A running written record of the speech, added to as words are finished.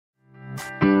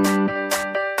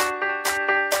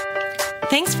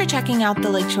Thanks for checking out the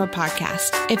Lakeshore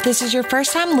Podcast. If this is your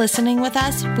first time listening with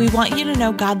us, we want you to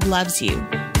know God loves you.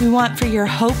 We want for your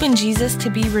hope in Jesus to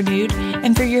be renewed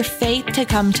and for your faith to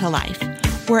come to life.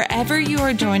 Wherever you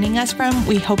are joining us from,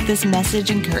 we hope this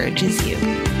message encourages you.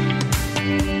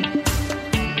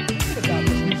 About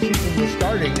this new season we're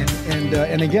starting,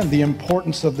 and again, the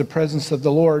importance of the presence of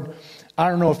the Lord. I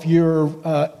don't know if you're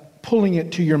pulling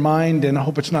it to your mind, and I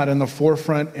hope it's not in the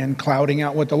forefront and clouding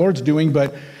out what the Lord's doing,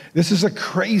 but this is a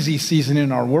crazy season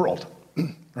in our world,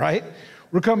 right?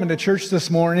 We're coming to church this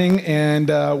morning, and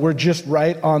we're just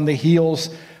right on the heels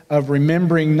of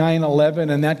remembering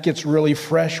 9/11, and that gets really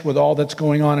fresh with all that's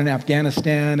going on in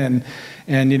Afghanistan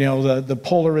and you know, the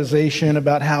polarization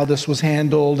about how this was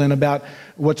handled and about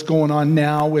what's going on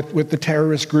now with the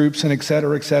terrorist groups and et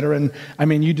cetera, et cetera. And I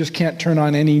mean, you just can't turn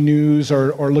on any news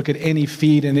or look at any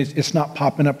feed and it's not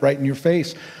popping up right in your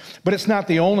face. But it's not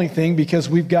the only thing, because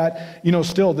we've got, you know,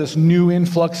 still this new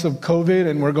influx of COVID,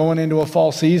 and we're going into a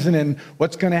fall season, and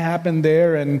what's going to happen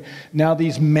there. And now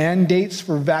these mandates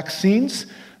for vaccines,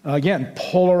 again,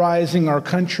 polarizing our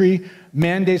country.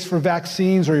 Mandates for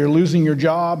vaccines, or you're losing your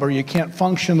job, or you can't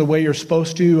function the way you're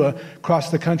supposed to across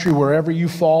the country, wherever you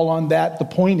fall on that. The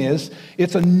point is,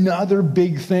 it's another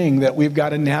big thing that we've got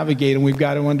to navigate and we've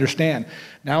got to understand.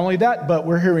 Not only that, but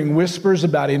we're hearing whispers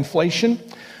about inflation,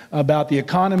 about the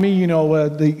economy, you know,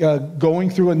 going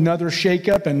through another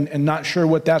shakeup and not sure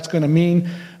what that's going to mean.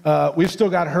 We've still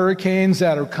got hurricanes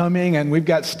that are coming, and we've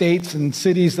got states and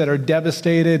cities that are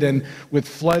devastated and with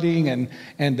flooding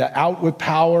and out with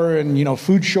power, and, you know,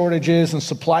 food shortages and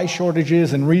supply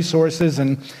shortages and resources.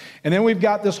 And then we've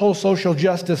got this whole social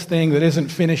justice thing that isn't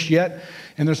finished yet.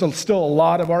 And there's still a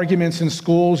lot of arguments in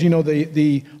schools. You know,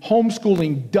 the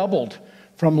homeschooling doubled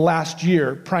from last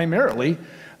year, primarily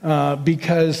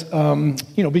because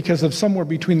of somewhere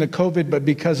between the COVID, but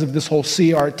because of this whole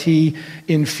CRT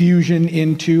infusion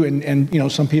into, and you know,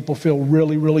 some people feel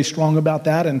really, really strong about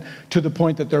that, and to the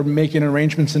point that they're making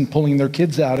arrangements and pulling their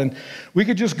kids out. And we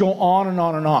could just go on and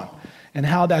on and on, and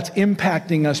how that's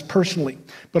impacting us personally.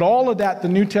 But all of that, the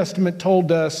New Testament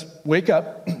told us, wake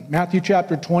up. Matthew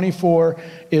chapter 24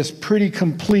 is pretty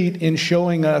complete in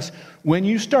showing us when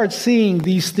you start seeing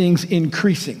these things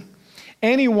increasing.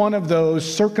 Any one of those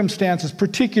circumstances,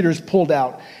 particulars pulled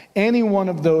out, any one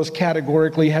of those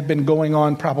categorically have been going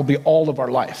on probably all of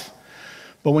our life.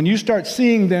 But when you start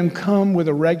seeing them come with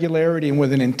a regularity and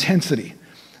with an intensity,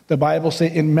 the Bible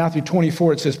says in Matthew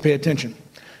 24, it says, pay attention,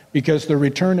 because the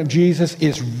return of Jesus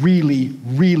is really,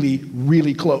 really,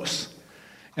 really close.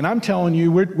 And I'm telling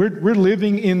you, we're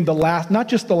living in the last, not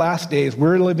just the last days,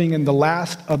 we're living in the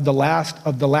last of the last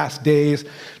of the last days.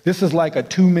 This is like a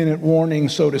 2-minute warning,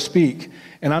 so to speak.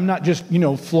 And I'm not just, you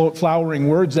know, flowering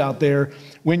words out there.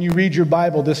 When you read your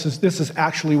Bible, this is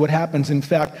actually what happens. In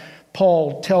fact,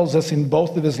 Paul tells us in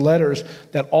both of his letters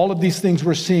that all of these things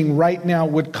we're seeing right now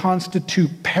would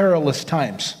constitute perilous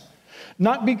times.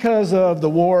 Not because of the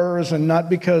wars and not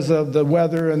because of the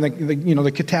weather and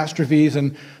the catastrophes,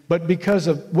 but because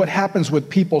of what happens with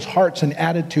people's hearts and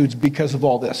attitudes because of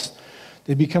all this.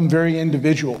 They become very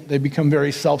individual. They become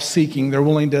very self-seeking. They're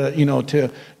willing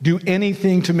to do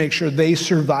anything to make sure they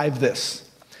survive this.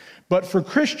 But for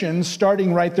Christians,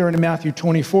 starting right there in Matthew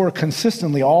 24,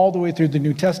 consistently all the way through the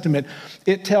New Testament,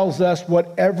 it tells us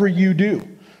whatever you do,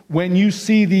 when you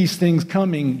see these things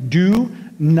coming, do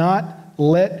not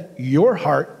let your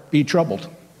heart be troubled.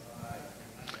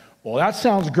 Well, that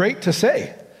sounds great to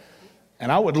say.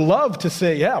 And I would love to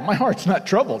say, yeah, my heart's not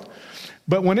troubled.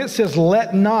 But when it says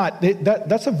let not,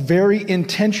 that's a very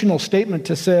intentional statement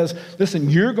to says, listen,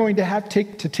 you're going to have to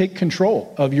take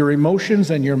control of your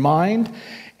emotions and your mind,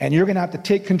 and you're going to have to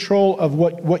take control of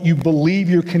what you believe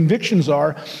your convictions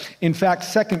are. In fact,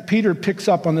 2 Peter picks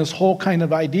up on this whole kind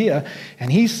of idea,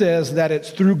 and he says that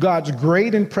it's through God's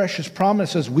great and precious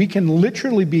promises we can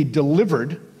literally be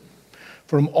delivered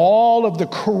from all of the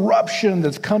corruption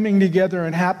that's coming together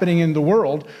and happening in the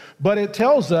world. But it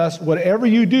tells us whatever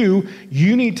you do,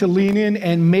 you need to lean in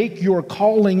and make your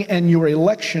calling and your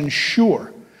election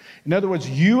sure. In other words,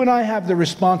 you and I have the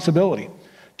responsibility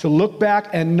to look back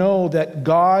and know that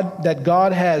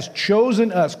God has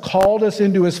chosen us, called us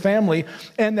into his family,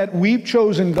 and that we've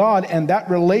chosen God, and that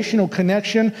relational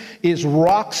connection is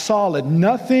rock solid.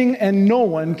 Nothing and no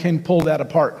one can pull that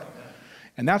apart.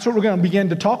 And that's what we're going to begin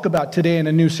to talk about today in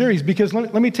a new series, because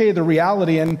let me tell you the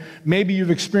reality, and maybe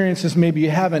you've experienced this, maybe you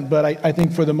haven't, but I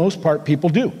think for the most part, people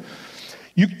do.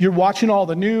 You're watching all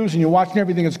the news and you're watching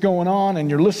everything that's going on and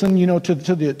you're listening, to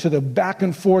the back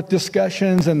and forth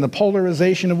discussions and the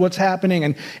polarization of what's happening.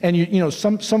 And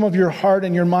some of your heart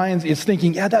and your mind is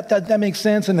thinking, yeah, that makes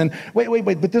sense. And then wait,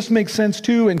 but this makes sense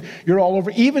too. And you're all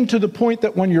over, even to the point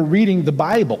that when you're reading the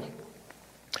Bible,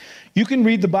 you can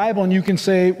read the Bible and you can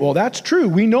say, well, that's true.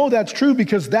 We know that's true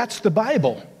because that's the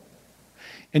Bible.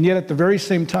 And yet at the very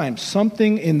same time,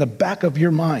 something in the back of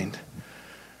your mind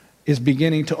is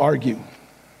beginning to argue.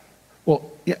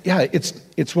 Well, yeah,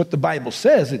 it's what the Bible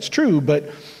says, it's true, but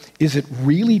is it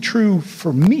really true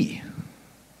for me?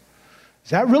 Is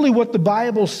that really what the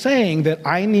Bible's saying that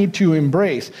I need to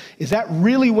embrace? Is that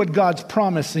really what God's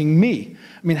promising me?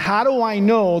 I mean, how do I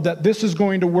know that this is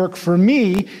going to work for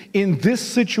me in this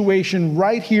situation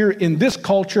right here, in this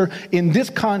culture, in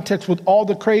this context with all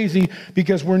the crazy,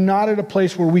 because we're not at a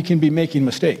place where we can be making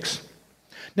mistakes.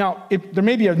 Now, there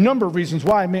may be a number of reasons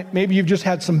why. Maybe you've just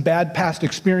had some bad past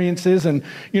experiences and,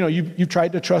 you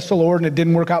tried to trust the Lord and it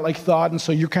didn't work out like you thought, and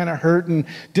so you're kind of hurt and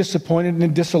disappointed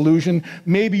and disillusioned.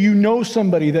 Maybe you know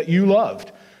somebody that you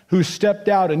loved who stepped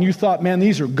out and you thought, man,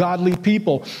 these are godly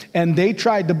people, and they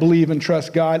tried to believe and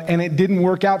trust God and it didn't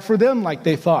work out for them like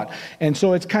they thought. And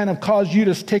so it's kind of caused you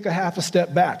to take a half a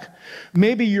step back.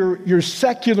 Maybe your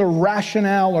secular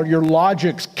rationale or your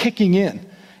logic's kicking in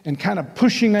and kind of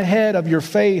pushing ahead of your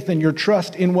faith and your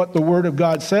trust in what the Word of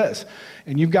God says.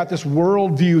 And you've got this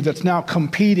worldview that's now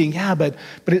competing. Yeah, but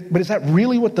is that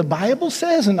really what the Bible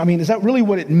says? And I mean, is that really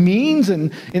what it means?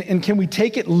 And can we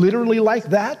take it literally like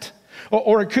that?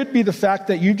 Or it could be the fact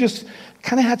that you just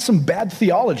kind of had some bad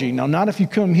theology. Now, not if you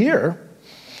come here,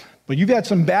 but you've had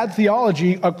some bad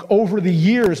theology over the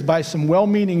years by some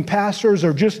well-meaning pastors,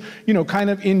 or just, kind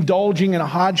of indulging in a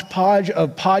hodgepodge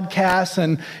of podcasts,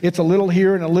 and it's a little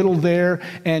here and a little there,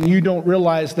 and you don't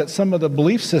realize that some of the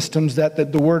belief systems that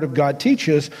the Word of God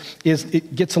teaches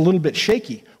it gets a little bit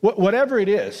shaky. Whatever it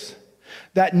is,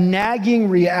 that nagging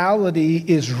reality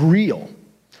is real.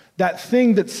 That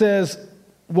thing that says,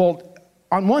 well,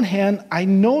 on one hand, I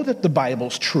know that the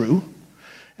Bible's true,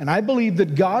 and I believe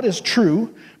that God is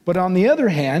true, but on the other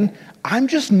hand, I'm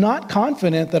just not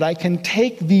confident that I can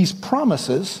take these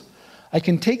promises, I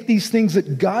can take these things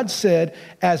that God said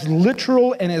as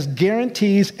literal and as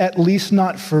guarantees, at least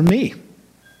not for me.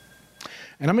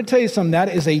 And I'm going to tell you something, that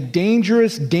is a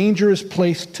dangerous, dangerous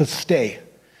place to stay.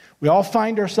 We all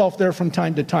find ourselves there from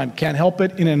time to time. Can't help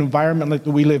it in an environment like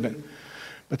that we live in.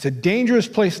 But it's a dangerous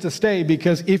place to stay,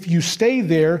 because if you stay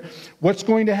there, what's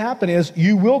going to happen is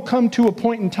you will come to a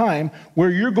point in time where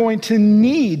you're going to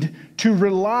need to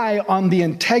rely on the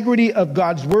integrity of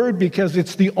God's Word, because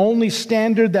it's the only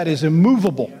standard that is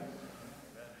immovable.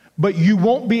 But you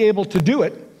won't be able to do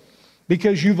it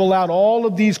because you've allowed all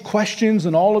of these questions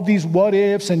and all of these what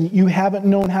ifs, and you haven't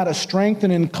known how to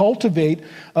strengthen and cultivate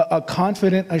a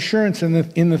confident assurance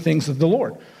in the things of the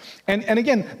Lord. And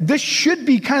again, this should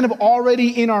be kind of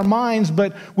already in our minds,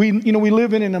 but we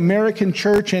live in an American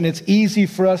church, and it's easy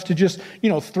for us to just,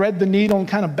 thread the needle and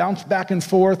kind of bounce back and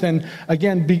forth. And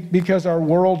again, because our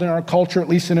world and our culture, at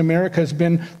least in America, has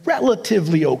been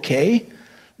relatively okay,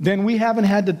 then we haven't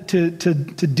had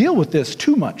to deal with this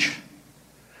too much.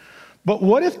 But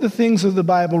what if the things of the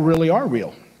Bible really are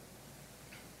real?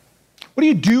 What do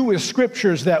you do with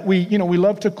scriptures that we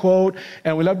love to quote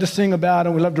and we love to sing about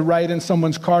and we love to write in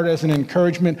someone's card as an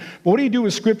encouragement? But what do you do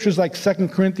with scriptures like 2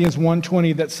 Corinthians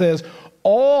 1:20 that says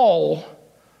all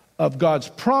of God's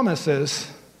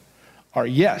promises are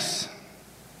yes?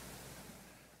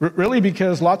 Really,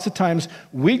 because lots of times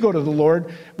we go to the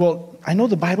Lord, well, I know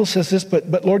the Bible says this,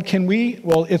 but Lord, can we?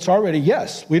 Well, it's already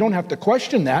yes. We don't have to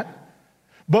question that.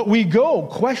 But we go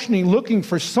questioning, looking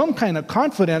for some kind of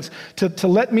confidence to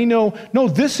let me know, no,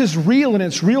 this is real and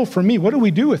it's real for me. What do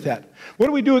we do with that? What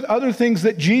do we do with other things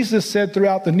that Jesus said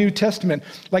throughout the New Testament?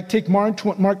 Like take Mark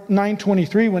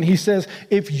 9:23 when he says,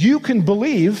 if you can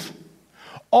believe,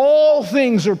 all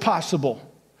things are possible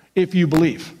if you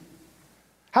believe.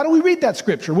 How do we read that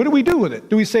scripture? What do we do with it?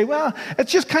 Do we say, well,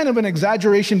 it's just kind of an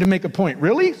exaggeration to make a point?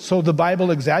 Really? So the Bible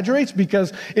exaggerates?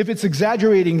 Because if it's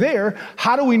exaggerating there,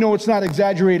 how do we know it's not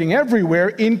exaggerating everywhere,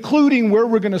 including where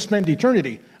we're going to spend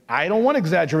eternity? I don't want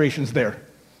exaggerations there.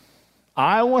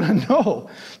 I want to know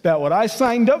that what I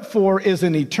signed up for is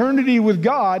an eternity with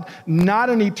God, not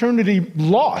an eternity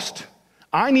lost.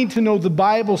 I need to know the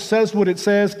Bible says what it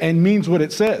says and means what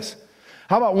it says.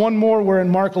 How about one more where in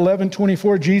Mark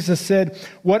 11:24, Jesus said,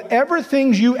 whatever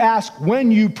things you ask when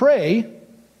you pray,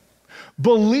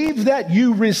 believe that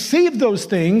you receive those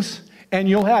things and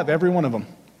you'll have every one of them.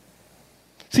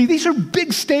 See, these are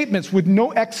big statements with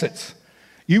no exits.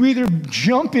 You either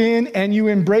jump in and you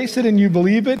embrace it and you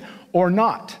believe it or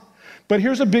not. But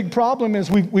here's a big problem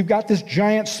is we've got this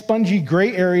giant spongy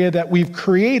gray area that we've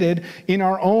created in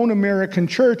our own American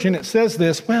church. And it says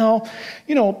this, well,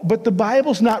 but the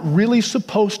Bible's not really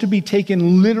supposed to be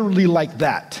taken literally like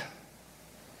that.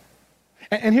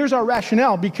 And here's our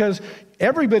rationale, because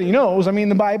everybody knows,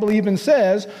 the Bible even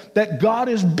says that God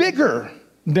is bigger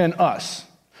than us,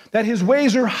 that his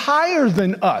ways are higher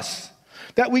than us,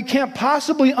 that we can't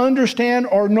possibly understand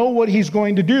or know what he's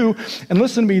going to do. And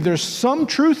listen to me, there's some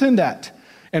truth in that.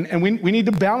 And we need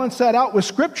to balance that out with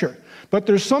Scripture. But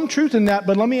there's some truth in that.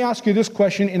 But let me ask you this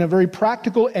question in a very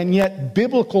practical and yet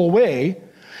biblical way.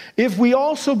 If we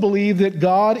also believe that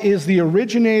God is the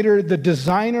originator, the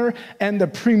designer, and the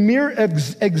premier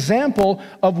example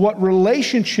of what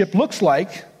relationship looks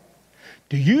like,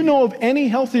 do you know of any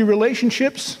healthy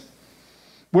relationships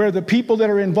where the people that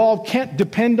are involved can't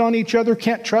depend on each other,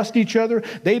 can't trust each other?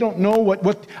 They don't know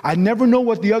I never know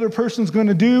what the other person's going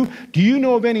to do. Do you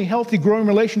know of any healthy, growing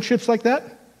relationships like that?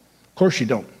 Of course you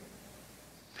don't.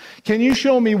 Can you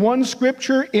show me one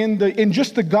scripture in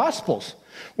just the Gospels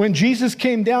when Jesus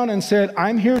came down and said,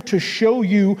 I'm here to show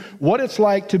you what it's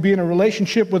like to be in a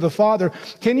relationship with the Father?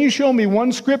 Can you show me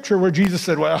one scripture where Jesus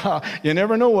said, well, you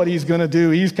never know what he's going to do.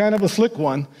 He's kind of a slick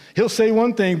one. He'll say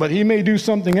one thing, but he may do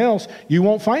something else. You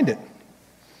won't find it.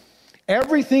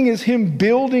 Everything is him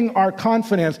building our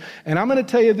confidence. And I'm going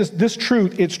to tell you this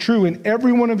truth. It's true in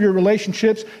every one of your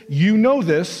relationships. You know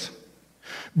this.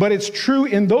 But it's true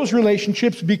in those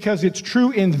relationships because it's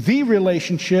true in the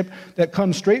relationship that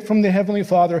comes straight from the Heavenly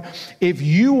Father. If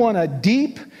you want a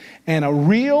deep and a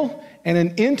real and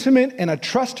an intimate and a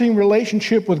trusting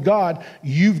relationship with God,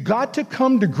 you've got to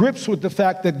come to grips with the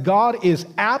fact that God is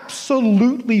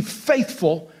absolutely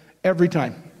faithful every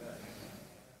time.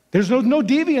 There's no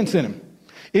deviance in him.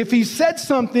 If he said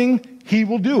something, he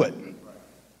will do it.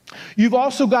 You've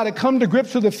also got to come to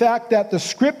grips with the fact that the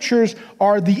scriptures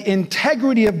are the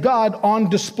integrity of God on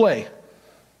display.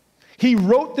 He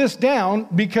wrote this down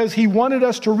because he wanted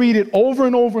us to read it over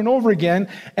and over and over again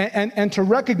and to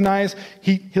recognize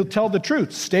he'll tell the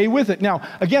truth. Stay with it. Now,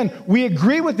 again, we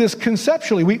agree with this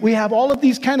conceptually. We have all of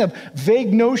these kind of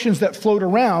vague notions that float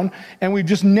around, and we've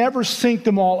just never synced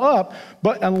them all up.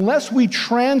 But unless we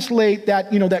translate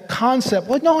that, that concept,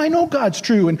 well, no, I know God's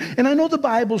true, and I know the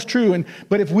Bible's true,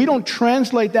 but if we don't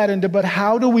translate that into, but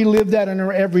how do we live that in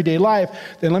our everyday life,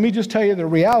 then let me just tell you the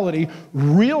reality.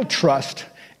 Real trust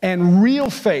and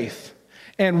real faith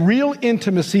and real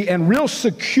intimacy and real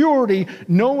security,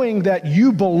 knowing that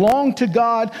you belong to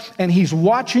God and he's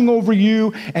watching over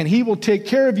you and he will take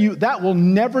care of you, that will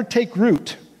never take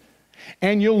root.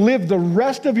 And you'll live the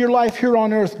rest of your life here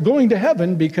on earth going to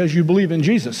heaven because you believe in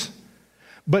Jesus.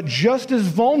 But just as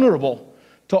vulnerable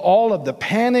to all of the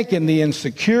panic and the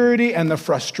insecurity and the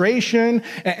frustration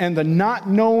and the not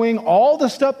knowing, all the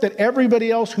stuff that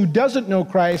everybody else who doesn't know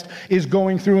Christ is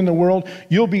going through in the world,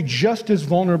 you'll be just as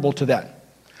vulnerable to that.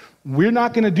 We're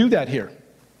not going to do that here.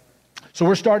 So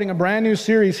we're starting a brand new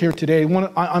series here today.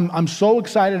 I'm so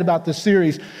excited about this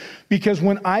series because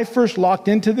when I first locked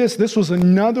into this was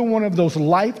another one of those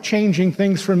life-changing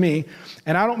things for me.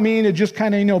 And I don't mean to just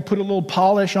kind of, put a little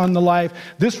polish on the life.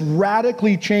 This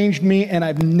radically changed me, and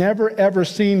I've never, ever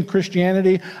seen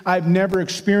Christianity. I've never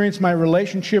experienced my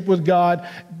relationship with God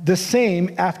the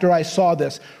same after I saw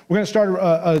this. We're going to start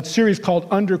a series called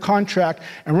Under Contract,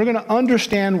 and we're going to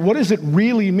understand what does it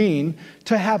really mean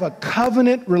to have a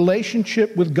covenant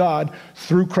relationship with God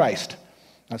through Christ.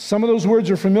 Now, some of those words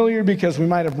are familiar because we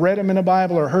might have read them in a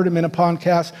Bible or heard them in a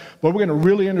podcast, but we're going to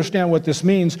really understand what this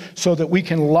means so that we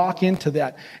can lock into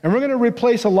that. And we're going to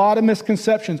replace a lot of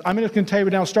misconceptions. I'm just going to tell you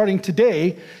now, starting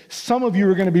today, some of you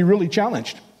are going to be really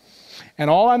challenged. And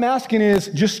all I'm asking is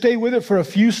just stay with it for a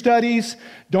few studies.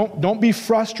 Don't be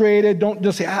frustrated. Don't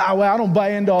just say, well, I don't buy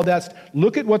into all that.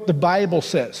 Look at what the Bible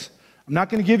says. I'm not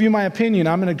going to give you my opinion.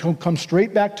 I'm going to come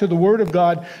straight back to the Word of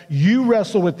God. You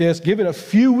wrestle with this. Give it a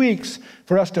few weeks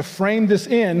for us to frame this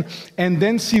in and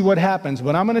then see what happens.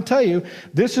 But I'm going to tell you,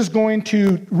 this is going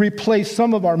to replace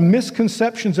some of our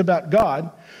misconceptions about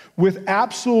God with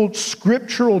absolute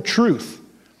scriptural truth.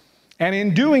 And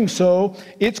in doing so,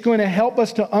 it's going to help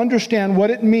us to understand what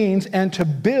it means and to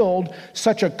build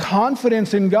such a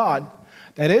confidence in God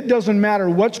that it doesn't matter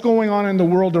what's going on in the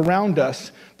world around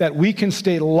us, that we can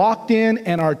stay locked in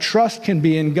and our trust can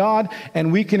be in God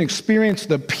and we can experience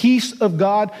the peace of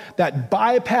God that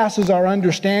bypasses our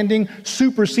understanding,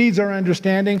 supersedes our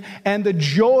understanding, and the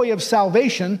joy of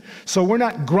salvation. So we're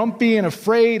not grumpy and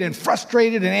afraid and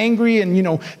frustrated and angry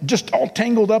and, just all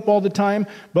tangled up all the time,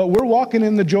 but we're walking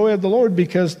in the joy of the Lord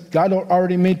because God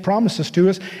already made promises to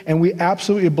us and we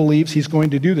absolutely believe he's going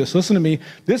to do this. Listen to me,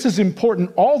 this is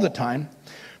important all the time.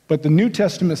 But the New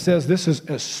Testament says this is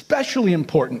especially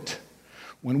important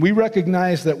when we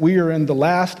recognize that we are in the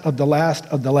last of the last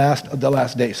of the last of the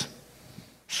last days.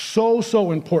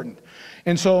 So important.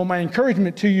 And so my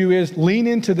encouragement to you is lean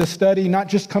into the study, not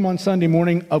just come on Sunday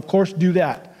morning. Of course, do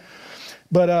that.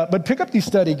 But pick up these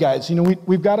study guides. You know,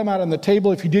 we've got them out on the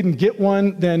table. If you didn't get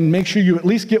one, then make sure you at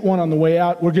least get one on the way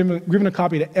out. We're giving a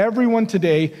copy to everyone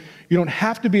today. You don't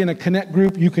have to be in a Connect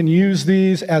group. You can use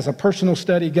these as a personal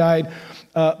study guide.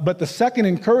 But the second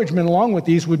encouragement along with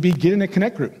these would be get in a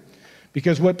Connect group.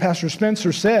 Because what Pastor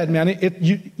Spencer said, man,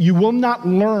 you will not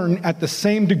learn at the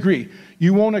same degree.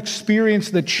 You won't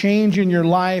experience the change in your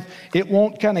life. It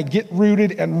won't kind of get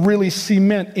rooted and really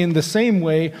cement in the same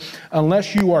way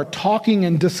unless you are talking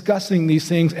and discussing these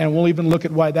things, and we'll even look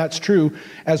at why that's true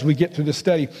as we get through the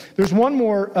study. There's one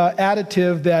more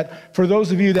additive that for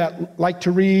those of you that like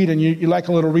to read and you like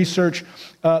a little research,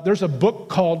 there's a book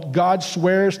called God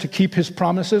Swears to Keep His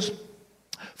Promises.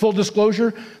 Full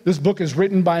disclosure, this book is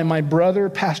written by my brother,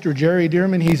 Pastor Jerry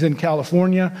Dearman. He's in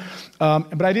California.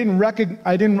 But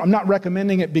I'm not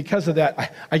recommending it because of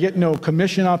that. I get no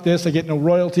commission off this. I get no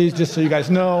royalties, just so you guys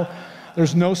know.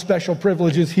 There's no special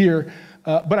privileges here.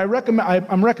 But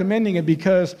I'm recommending it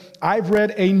because I've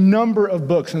read a number of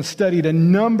books and studied a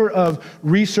number of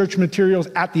research materials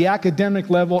at the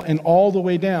academic level and all the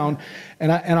way down.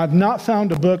 And I've not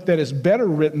found a book that is better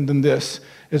written than this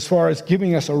as far as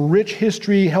giving us a rich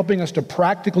history, helping us to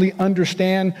practically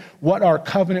understand what our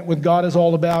covenant with God is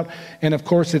all about. And of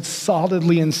course, it's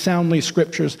solidly and soundly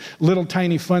scriptures. Little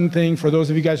tiny fun thing for those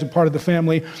of you guys who are part of the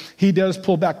family. He does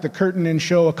pull back the curtain and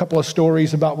show a couple of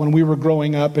stories about when we were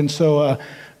growing up. And so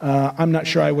I'm not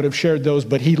sure I would have shared those,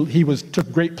 but he took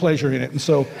great pleasure in it. And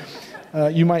so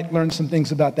you might learn some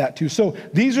things about that too. So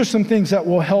these are some things that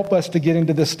will help us to get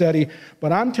into this study.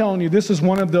 But I'm telling you, this is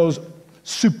one of those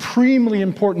supremely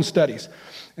important studies.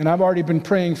 And I've already been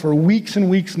praying for weeks and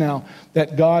weeks now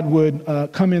that God would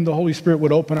come in, the Holy Spirit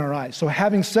would open our eyes. So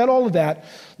having said all of that,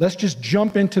 let's just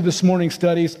jump into this morning's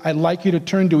studies. I'd like you to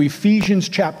turn to Ephesians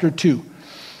chapter 2.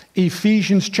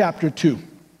 Ephesians chapter 2.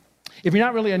 If you're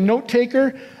not really a note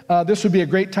taker, this would be a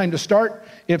great time to start.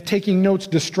 If taking notes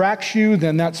distracts you,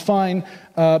 then that's fine.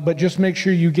 But just make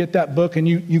sure you get that book and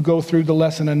you go through the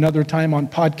lesson another time on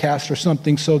podcast or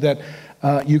something so that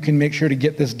you can make sure to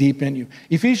get this deep in you.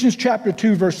 Ephesians chapter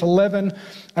 2, verse 11.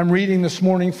 I'm reading this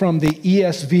morning from the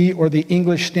ESV, or the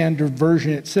English Standard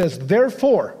Version. It says,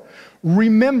 therefore,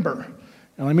 remember.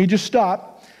 Now let me just stop.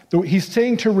 He's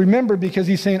saying to remember because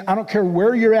he's saying, I don't care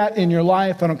where you're at in your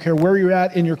life. I don't care where you're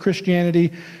at in your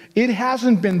Christianity. It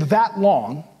hasn't been that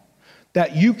long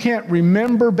that you can't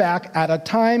remember back at a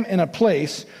time and a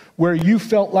place where you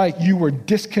felt like you were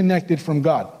disconnected from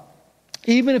God.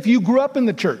 Even if you grew up in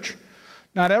the church.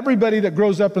 Not everybody that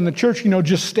grows up in the church,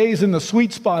 just stays in the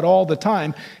sweet spot all the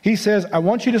time. He says, I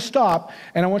want you to stop,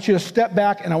 and I want you to step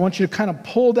back, and I want you to kind of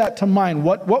pull that to mind.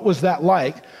 What was that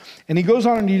like? And he goes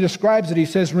on and he describes it. He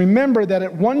says, remember that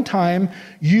at one time,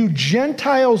 you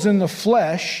Gentiles in the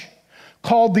flesh,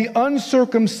 called the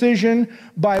uncircumcision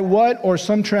by what, or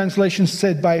some translations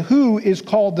said by who, is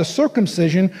called the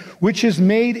circumcision, which is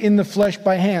made in the flesh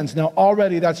by hands. Now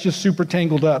already that's just super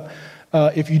tangled up.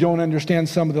 If you don't understand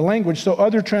some of the language. So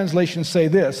other translations say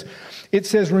this. It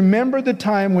says, remember the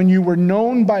time when you were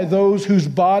known by those whose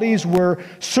bodies were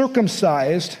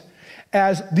circumcised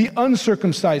as the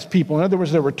uncircumcised people. In other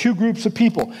words, there were two groups of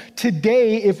people.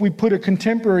 Today, if we put a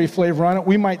contemporary flavor on it,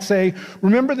 we might say,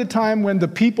 remember the time when the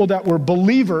people that were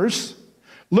believers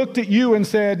looked at you and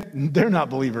said, they're not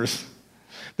believers.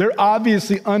 They're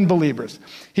obviously unbelievers.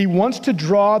 He wants to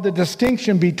draw the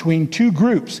distinction between two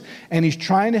groups, and he's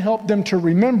trying to help them to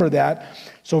remember that.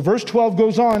 So verse 12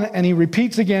 goes on, and he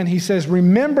repeats again. He says,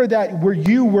 remember that where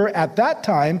you were at that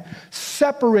time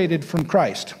separated from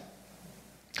Christ,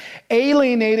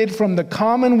 alienated from the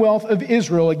commonwealth of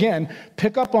Israel. Again,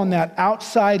 pick up on that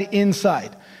outside,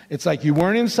 inside. It's like you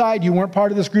weren't inside, you weren't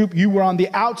part of this group, you were on the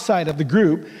outside of the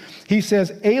group. He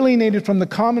says, alienated from the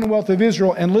commonwealth of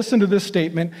Israel, and listen to this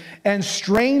statement, and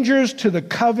strangers to the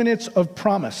covenants of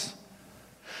promise.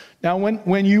 Now,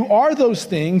 when you are those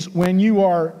things, when you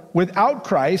are without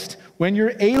Christ, when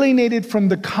you're alienated from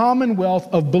the commonwealth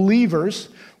of believers,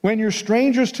 when you're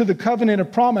strangers to the covenant of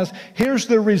promise, here's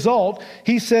the result.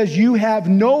 He says you have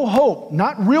no hope,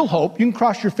 not real hope. You can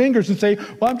cross your fingers and say,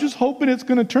 well, I'm just hoping it's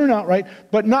going to turn out right,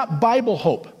 but not Bible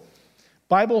hope.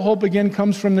 Bible hope, again,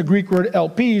 comes from the Greek word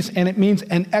elpis, and it means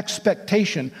an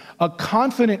expectation, a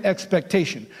confident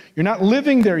expectation. You're not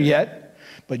living there yet,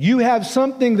 But you have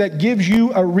something that gives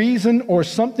you a reason or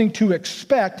something to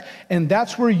expect, and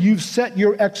that's where you've set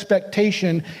your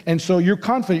expectation, and so you're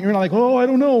confident. You're not like, oh, I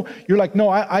don't know. You're like, no,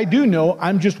 I do know.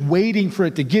 I'm just waiting for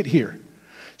it to get here.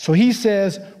 So he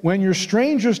says, when you're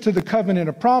strangers to the covenant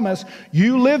of promise,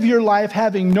 you live your life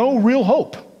having no real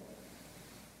hope.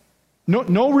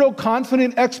 No real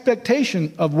confident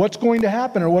expectation of what's going to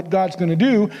happen or what God's going to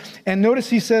do. And notice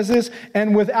he says this,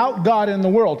 and without God in the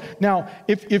world. Now,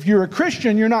 if you're a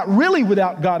Christian, you're not really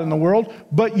without God in the world,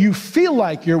 but you feel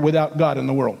like you're without God in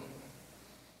the world.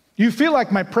 You feel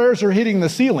like my prayers are hitting the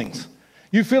ceilings.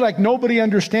 You feel like nobody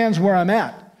understands where I'm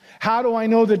at. How do I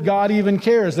know that God even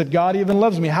cares, that God even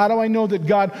loves me? How do I know that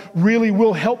God really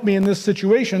will help me in this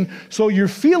situation? So you're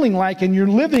feeling like and you're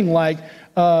living like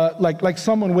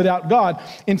someone without God.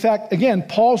 In fact, again,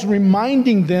 Paul's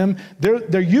reminding them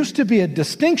there used to be a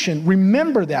distinction.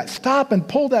 Remember that. Stop and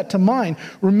pull that to mind.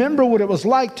 Remember what it was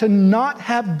like to not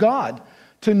have God,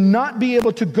 to not be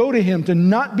able to go to him, to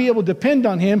not be able to depend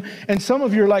on him. And some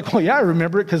of you are like, well, yeah, I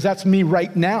remember it because that's me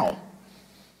right now.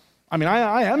 I mean,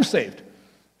 I am saved.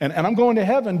 And I'm going to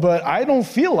heaven, but I don't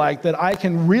feel like that I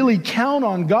can really count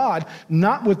on God,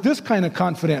 not with this kind of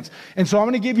confidence. And so I'm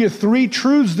going to give you 3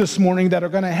 truths this morning that are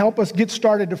going to help us get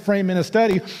started to frame in a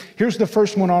study. Here's the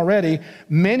first one already.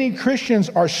 Many Christians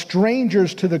are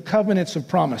strangers to the covenants of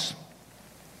promise.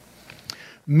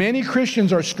 Many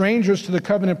Christians are strangers to the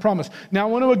covenant promise. Now,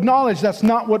 I want to acknowledge that's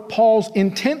not what Paul's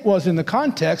intent was in the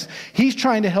context. He's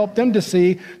trying to help them to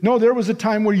see, no, there was a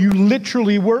time where you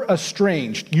literally were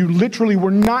estranged. You literally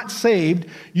were not saved.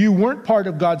 You weren't part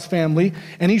of God's family.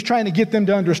 And he's trying to get them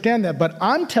to understand that. But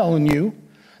I'm telling you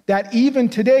that even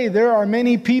today, there are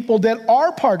many people that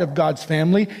are part of God's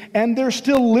family, and they're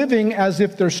still living as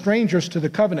if they're strangers to the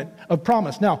covenant of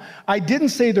promise. Now, I didn't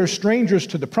say they're strangers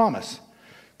to the promise.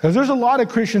 Because there's a lot of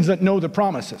Christians that know the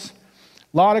promises.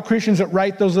 A lot of Christians that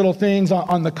write those little things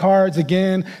on the cards.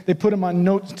 Again, they put them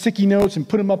on sticky notes and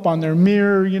put them up on their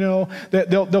mirror, you know.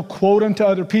 They'll quote them to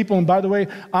other people. And by the way,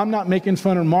 I'm not making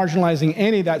fun or marginalizing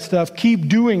any of that stuff. Keep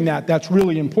doing that. That's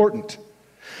really important.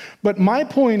 But my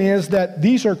point is that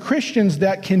these are Christians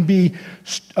that can be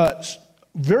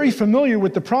very familiar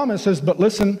with the promises, but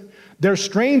listen, they're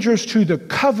strangers to the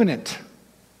covenant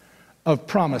of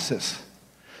promises.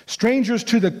 Strangers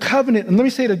to the covenant, and let me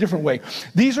say it a different way.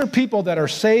 These are people that are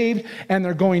saved and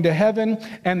they're going to heaven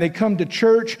and they come to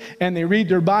church and they read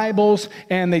their Bibles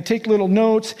and they take little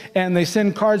notes and they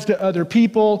send cards to other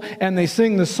people and they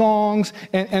sing the songs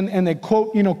and they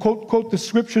quote the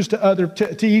scriptures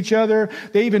to each other.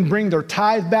 They even bring their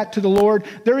tithe back to the Lord.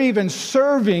 They're even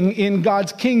serving in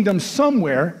God's kingdom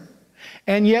somewhere,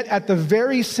 and yet at the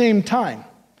very same time,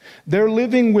 they're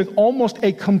living with almost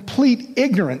a complete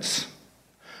ignorance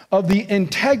of the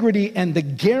integrity and the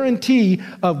guarantee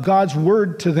of God's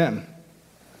word to them.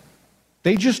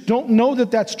 They just don't know that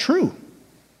that's true.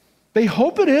 They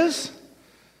hope it is.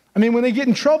 I mean, when they get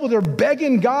in trouble, they're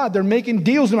begging God. They're making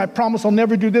deals, and I promise I'll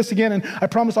never do this again, and I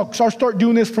promise I'll start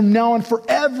doing this from now on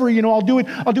forever. You know, I'll do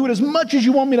it as much as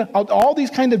you want me to. All these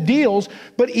kind of deals,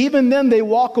 but even then they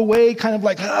walk away kind of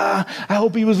like, I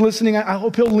hope he was listening. I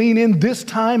hope he'll lean in this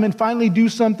time and finally do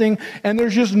something, and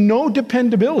there's just no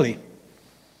dependability.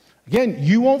 Again,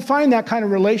 you won't find that kind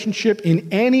of relationship in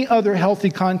any other healthy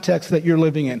context that you're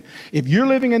living in. If you're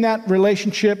living in that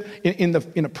relationship in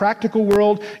a practical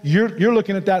world, you're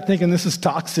looking at that thinking, this is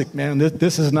toxic, man.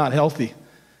 This is not healthy.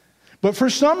 But for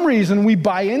some reason, we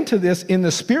buy into this in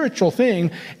the spiritual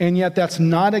thing, and yet that's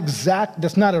not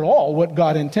at all what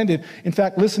God intended. In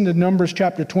fact, listen to Numbers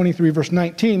chapter 23, verse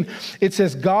 19. It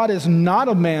says, God is not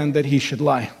a man that he should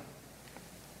lie,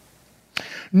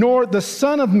 nor the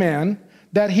Son of Man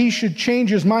that he should change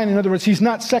his mind. In other words, he's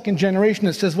not second generation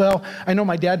that says, well, I know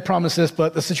my dad promised this,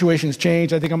 but the situation's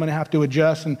changed. I think I'm going to have to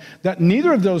adjust. And that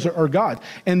neither of those are God.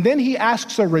 And then he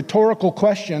asks a rhetorical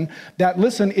question that,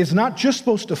 listen, is not just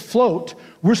supposed to float.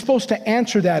 We're supposed to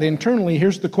answer that internally.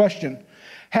 Here's the question.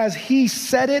 Has he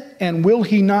said it and will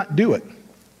he not do it?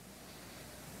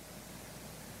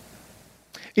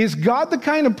 Is God the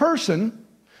kind of person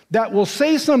that will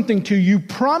say something to you,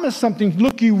 promise something,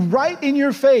 look you right in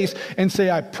your face and say,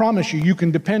 I promise you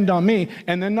can depend on me,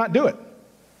 and then not do it?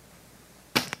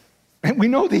 And we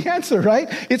know the answer, right?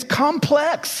 It's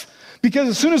complex. Because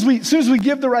as soon as we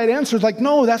give the right answer, it's like,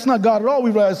 no, that's not God at all.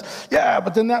 We realize, yeah,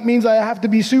 but then that means I have to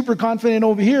be super confident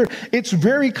over here. It's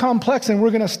very complex, and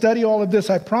we're going to study all of this,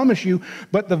 I promise you.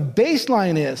 But the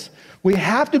baseline is, we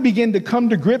have to begin to come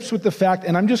to grips with the fact,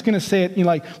 and I'm just going to say it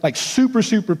like super,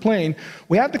 super plain.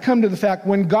 We have to come to the fact,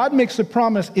 when God makes a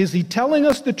promise, is he telling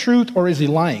us the truth or is he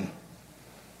lying?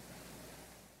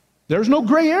 There's no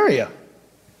gray area.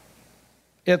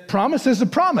 A promise is a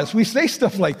promise. We say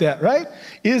stuff like that, right?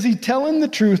 Is he telling the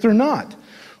truth or not?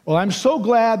 Well, I'm so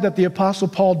glad that the Apostle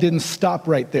Paul didn't stop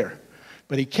right there.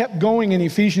 But he kept going in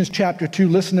Ephesians chapter 2.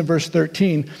 Listen to verse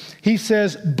 13. He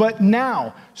says, but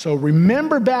now. So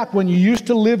remember back when you used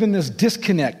to live in this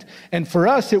disconnect. And for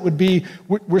us, it would be,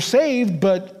 we're saved,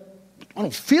 but I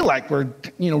don't feel like we're,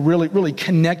 really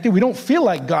connected. We don't feel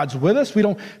like God's with us. We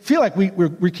don't feel like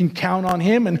we can count on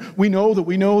him. And we know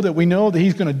that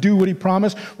he's going to do what he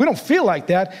promised. We don't feel like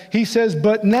that. He says,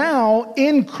 but now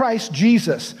in Christ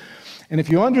Jesus. And if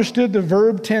you understood the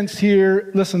verb tense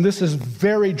here, listen, this is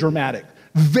very dramatic.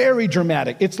 Very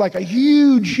dramatic. It's like a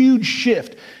huge, huge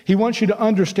shift. He wants you to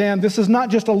understand this is not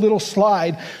just a little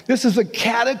slide. This is a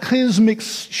cataclysmic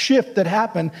shift that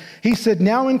happened. He said,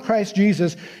 now in Christ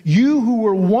Jesus, you who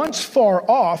were once far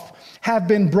off have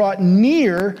been brought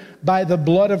near by the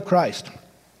blood of Christ.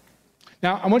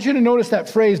 Now, I want you to notice that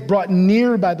phrase, brought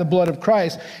near by the blood of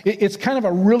Christ. It's kind of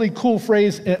a really cool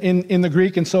phrase in the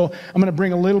Greek, and so I'm going to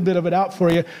bring a little bit of it out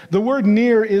for you. The word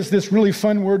near is this really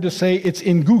fun word to say. It's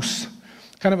engus.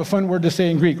 Kind of a fun word to say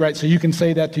in Greek, right? So you can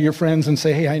say that to your friends and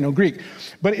say, hey, I know Greek.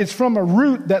 But it's from a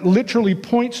root that literally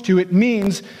points to, it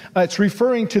means, it's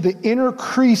referring to the inner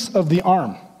crease of the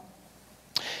arm.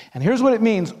 And here's what it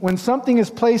means. When something is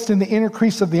placed in the inner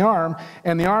crease of the arm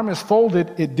and the arm is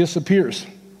folded, it disappears.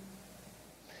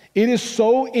 It is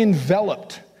so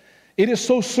enveloped. It is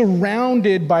so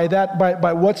surrounded by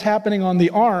what's happening on the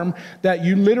arm that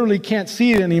you literally can't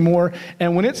see it anymore.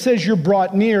 And when it says you're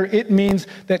brought near, it means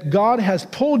that God has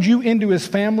pulled you into his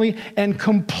family and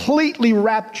completely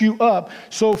wrapped you up.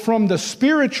 So from the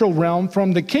spiritual realm,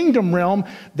 from the kingdom realm,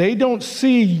 they don't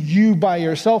see you by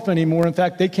yourself anymore. In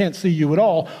fact, they can't see you at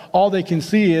all. All they can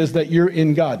see is that you're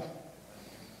in God.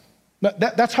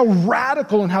 That's how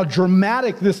radical and how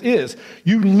dramatic this is.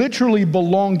 You literally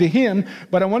belong to him,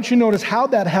 but I want you to notice how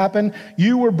that happened.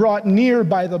 You were brought near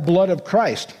by the blood of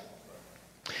Christ.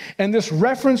 And this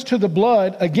reference to the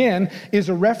blood, again, is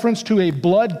a reference to a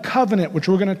blood covenant, which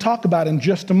we're going to talk about in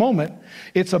just a moment.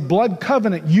 It's a blood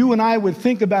covenant. You and I would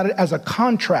think about it as a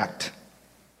contract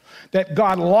that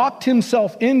God locked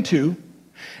himself into.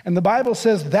 And the Bible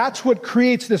says that's what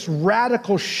creates this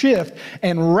radical shift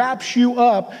and wraps you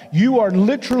up. You are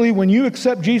literally, when you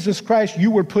accept Jesus Christ,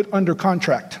 you were put under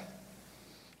contract.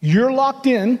 You're locked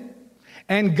in,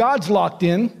 and God's locked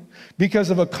in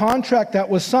because of a contract that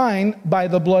was signed by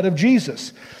the blood of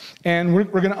Jesus. And we're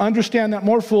going to understand that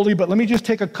more fully, but let me just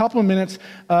take a couple of minutes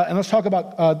and let's talk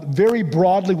about very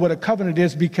broadly what a covenant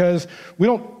is, because we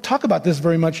don't talk about this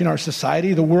very much in our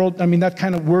society. The world, that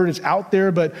kind of word is out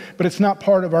there, but it's not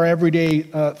part of our everyday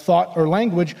thought or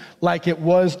language like it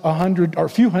was a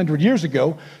few hundred years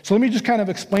ago. So let me just kind of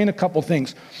explain a couple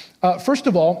things. First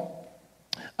of all,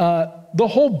 the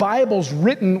whole Bible's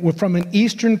written from an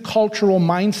Eastern cultural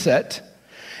mindset,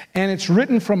 and it's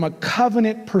written from a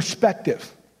covenant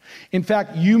perspective. In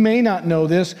fact, you may not know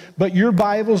this, but your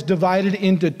Bible's divided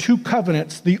into two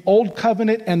covenants, the Old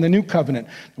Covenant and the New Covenant.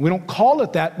 We don't call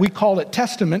it that, we call it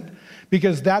Testament,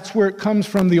 because that's where it comes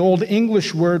from. The Old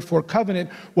English word for covenant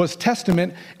was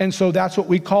testament, and so that's what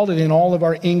we called it in all of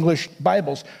our English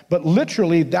Bibles. But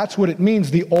literally, that's what it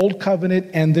means, the Old Covenant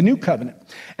and the New Covenant.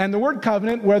 And the word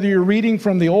covenant, whether you're reading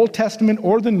from the Old Testament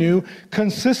or the New,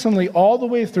 consistently all the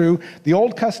way through, the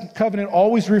Old Covenant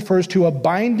always refers to a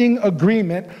binding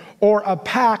agreement or a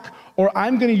pact, or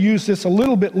I'm going to use this a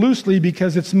little bit loosely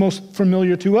because it's most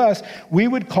familiar to us, we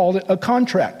would call it a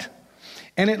contract.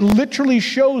 And it literally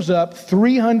shows up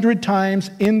 300 times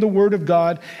in the Word of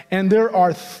God, and there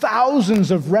are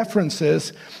thousands of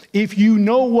references if you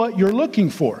know what you're looking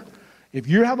for. If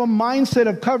you have a mindset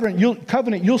of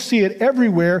covenant, you'll see it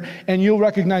everywhere, and you'll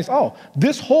recognize, oh,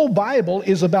 this whole Bible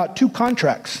is about two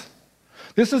contracts.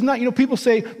 This is not, people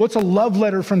say, what's a love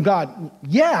letter from God?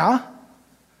 Yeah,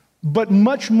 but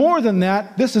much more than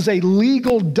that, this is a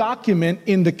legal document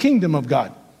in the kingdom of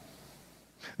God.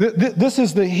 This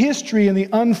is the history and the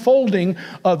unfolding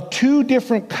of two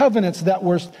different covenants that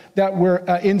were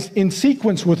in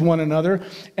sequence with one another.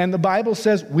 And the Bible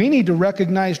says we need to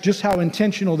recognize just how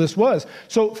intentional this was.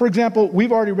 So, for example,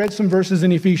 we've already read some verses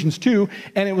in Ephesians 2,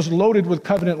 and it was loaded with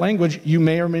covenant language. You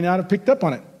may or may not have picked up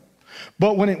on it.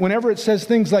 But whenever it says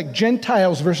things like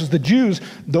Gentiles versus the Jews,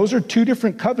 those are two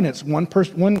different covenants. One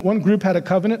group had a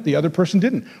covenant, the other person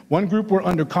didn't. One group were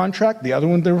under contract, the other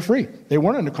one, they were free. They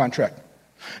weren't under contract.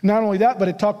 Not only that, but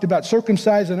it talked about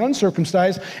circumcised and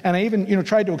uncircumcised, and I even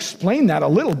tried to explain that a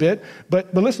little bit.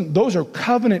 But listen, those are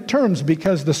covenant terms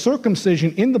because the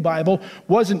circumcision in the Bible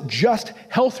wasn't just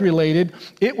health related.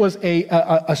 It was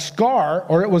a scar,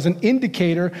 or it was an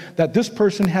indicator that this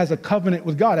person has a covenant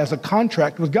with God, has a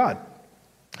contract with God.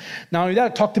 Not only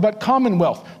that, it talked about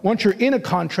commonwealth. Once you're in a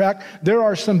contract, there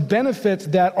are some benefits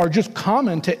that are just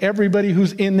common to everybody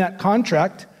who's in that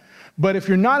contract. But if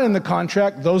you're not in the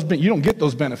contract, you don't get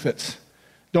those benefits.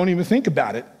 Don't even think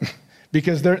about it.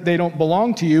 Because they don't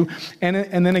belong to you.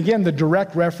 And then again, the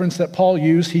direct reference that Paul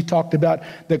used, he talked about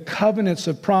the covenants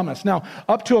of promise. Now,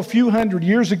 up to a few hundred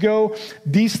years ago,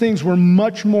 these things were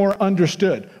much more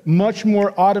understood, much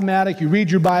more automatic. You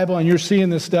read your Bible and you're seeing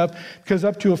this stuff, because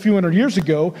up to a few hundred years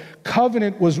ago,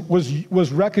 covenant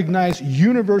was recognized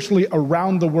universally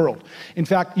around the world. In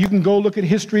fact, you can go look at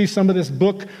history. Some of this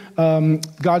book,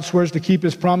 God Swears to Keep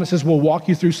His Promises, will walk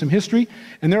you through some history.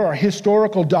 And there are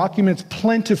historical documents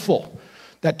plentiful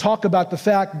that talk about the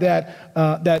fact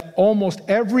that almost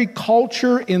every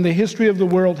culture in the history of the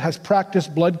world has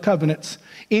practiced blood covenants,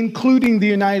 including the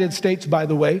United States, by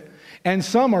the way, and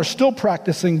some are still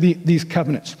practicing these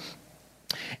covenants.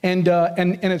 And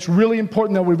it's really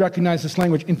important that we recognize this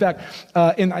language. In fact,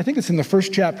 I think it's in the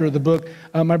first chapter of the book,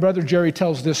 my brother Jerry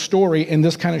tells this story, and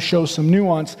this kind of shows some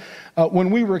nuance. When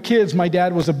we were kids, my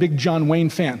dad was a big John Wayne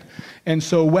fan. And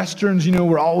so Westerns,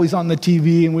 were always on the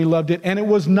TV, and we loved it. And it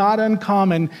was not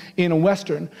uncommon in a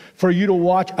Western for you to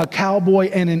watch a cowboy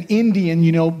and an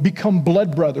Indian, become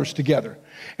blood brothers together.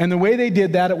 And the way they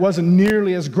did that, it wasn't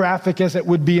nearly as graphic as it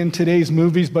would be in today's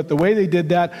movies, but the way they did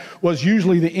that was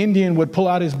usually the Indian would pull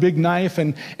out his big knife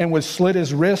and would slit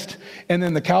his wrist, and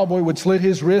then the cowboy would slit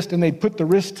his wrist, and they'd put the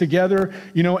wrists together,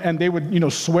 and they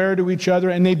would, swear to each other,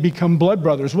 and they'd become blood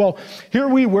brothers. Well, here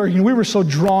we were, we were so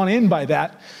drawn in by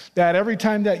that every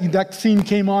time that scene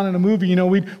came on in a movie,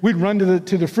 we'd run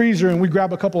to the freezer and we'd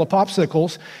grab a couple of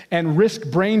popsicles and risk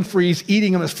brain freeze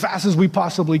eating them as fast as we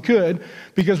possibly could,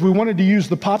 because we wanted to use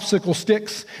the popsicle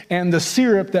sticks and the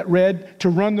syrup that read to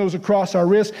run those across our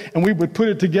wrists, and we would put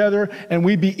it together and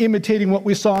we'd be imitating what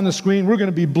we saw on the screen. We're going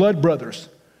to be blood brothers.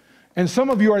 And some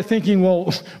of you are thinking,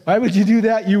 well, why would you do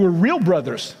that? You were real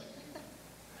brothers.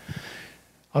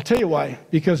 I'll tell you why.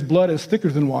 Because blood is thicker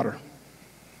than water.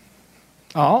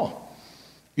 Oh,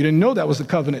 you didn't know that was a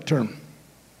covenant term.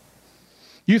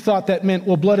 You thought that meant,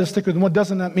 well, blood is thicker than what?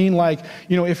 Doesn't that mean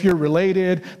if you're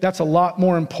related, that's a lot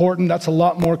more important, that's a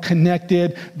lot more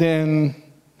connected than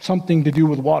something to do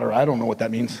with water? I don't know what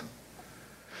that means.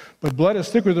 But blood is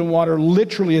thicker than water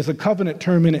literally is a covenant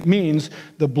term, and it means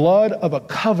the blood of a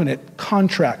covenant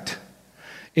contract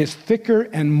is thicker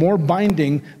and more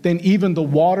binding than even the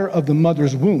water of the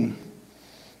mother's womb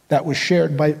that was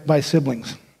shared by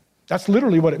siblings. That's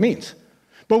literally what it means.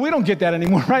 But we don't get that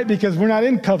anymore, right? Because we're not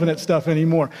in covenant stuff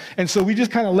anymore. And so we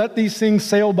just kind of let these things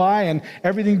sail by, and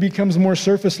everything becomes more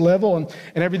surface level, and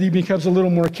everything becomes a little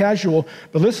more casual.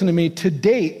 But listen to me, to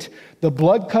date, the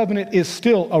blood covenant is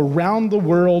still around the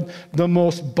world the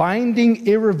most binding,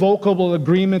 irrevocable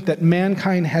agreement that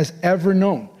mankind has ever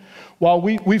known. While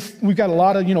we've got a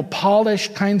lot of,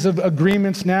 polished kinds of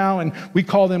agreements now, and we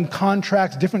call them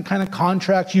contracts, different kind of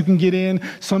contracts you can get in.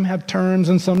 Some have terms,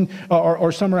 and some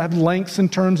have lengths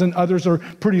and terms, and others are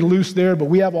pretty loose there. But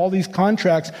we have all these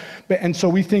contracts, and so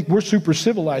we think we're super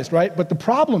civilized, right? But the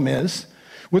problem is,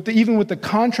 even with the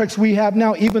contracts we have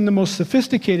now, even the most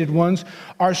sophisticated ones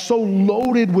are so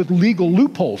loaded with legal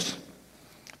loopholes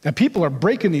that people are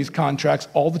breaking these contracts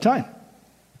all the time.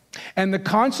 And the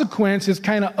consequence is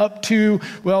kind of up to,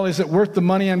 well, is it worth the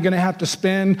money I'm going to have to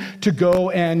spend to go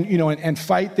and, and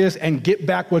fight this and get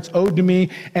back what's owed to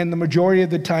me? And the majority of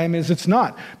the time is it's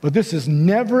not. But this is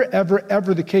never, ever,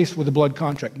 ever the case with a blood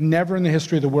contract. Never in the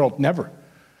history of the world. Never.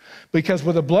 Because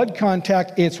with a blood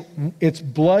contract, it's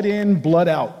blood in, blood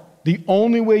out. The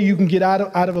only way you can get out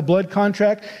of a blood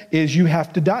contract is you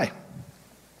have to die.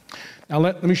 Now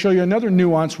let me show you another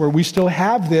nuance where we still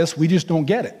have this, we just don't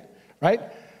get it, right?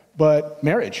 But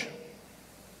marriage.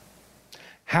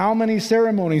 How many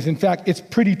ceremonies? In fact, it's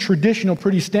pretty traditional,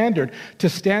 pretty standard to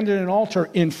stand at an altar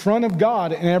in front of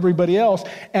God and everybody else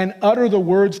and utter the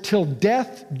words, "Till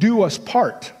death do us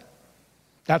part."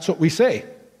 That's what we say.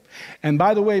 And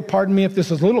by the way, pardon me if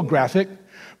this is a little graphic,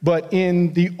 but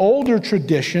in the older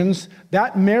traditions,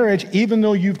 that marriage, even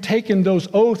though you've taken those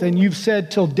oaths and you've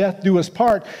said, "Till death do us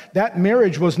part," that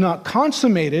marriage was not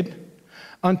consummated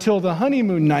until the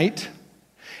honeymoon night.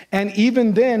 And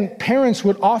even then, parents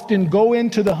would often go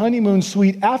into the honeymoon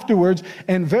suite afterwards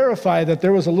and verify that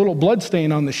there was a little blood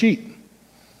stain on the sheet.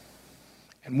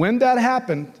 And when that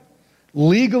happened,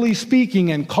 legally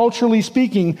speaking and culturally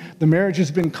speaking, the marriage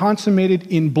has been consummated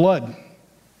in blood.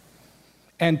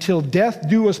 And "till death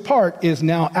do us part" is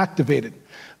now activated.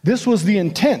 This was the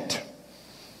intent.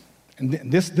 And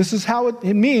this is how it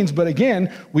means, but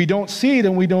again, we don't see it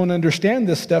and we don't understand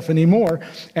this stuff anymore,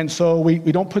 and so we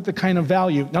don't put the kind of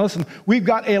value. Now listen, we've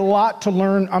got a lot to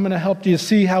learn. I'm going to help you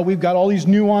see how we've got all these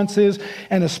nuances,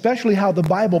 and especially how the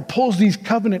Bible pulls these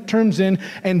covenant terms in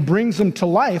and brings them to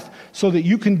life so that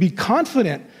you can be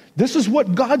confident. This is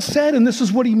what God said, and this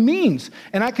is what he means.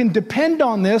 And I can depend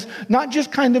on this, not just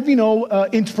kind of,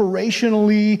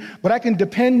 inspirationally, but I can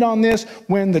depend on this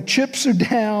when the chips are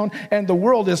down and the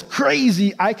world is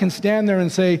crazy. I can stand there and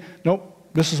say,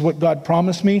 nope, this is what God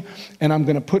promised me, and I'm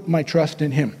going to put my trust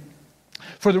in him.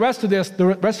 For the rest of this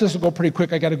will go pretty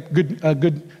quick. I got a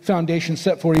good foundation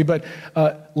set for you, but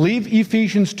leave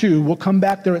Ephesians 2. We'll come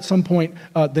back there at some point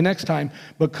the next time,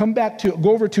 but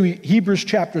go over to Hebrews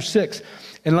chapter 6.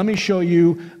 And let me show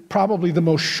you probably the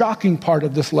most shocking part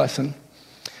of this lesson.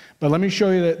 But let me show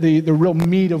you the real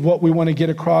meat of what we want to get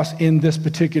across in this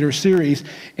particular series.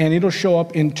 And it'll show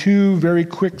up in two very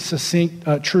quick, succinct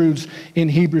truths in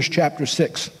Hebrews chapter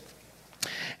 6.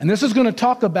 And this is going to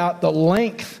talk about the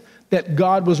length that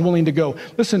God was willing to go.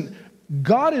 Listen,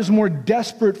 God is more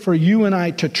desperate for you and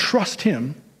I to trust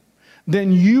him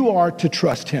than you are to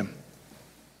trust him.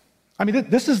 I mean,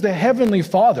 this is the Heavenly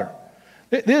Father.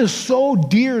 It is so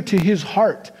dear to his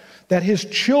heart that his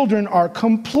children are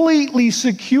completely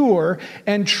secure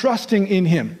and trusting in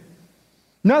him.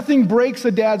 Nothing breaks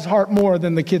a dad's heart more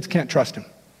than the kids can't trust him.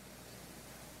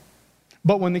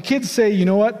 But when the kids say, you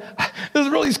know what, this is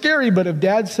really scary, but if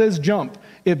dad says jump,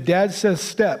 if dad says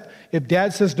step, if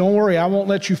dad says don't worry, I won't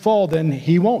let you fall, then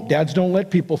he won't. Dads don't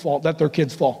let their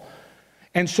kids fall.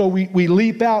 And so we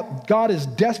leap out. God is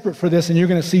desperate for this, and you're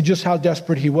going to see just how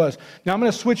desperate he was. Now, I'm going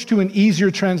to switch to an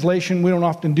easier translation. We don't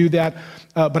often do that,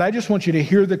 but I just want you to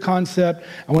hear the concept.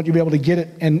 I want you to be able to get it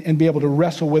and be able to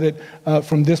wrestle with it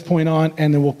from this point on,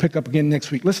 and then we'll pick up again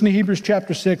next week. Listen to Hebrews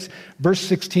chapter 6, verse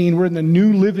 16. We're in the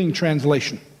New Living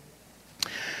Translation.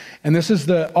 And this is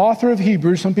the author of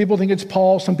Hebrews. Some people think it's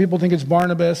Paul, some people think it's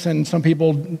Barnabas, and some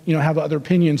people, have other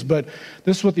opinions. But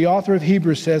this is what the author of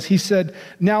Hebrews says. He said,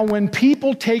 now when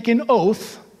people take an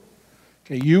oath,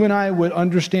 okay, you and I would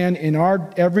understand in our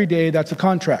everyday that's a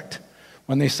contract.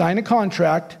 When they sign a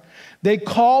contract, they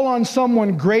call on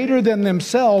someone greater than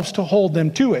themselves to hold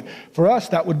them to it. For us,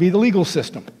 that would be the legal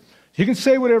system. You can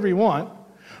say whatever you want,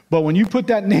 but when you put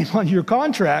that name on your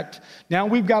contract, now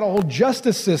we've got a whole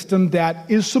justice system that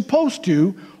is supposed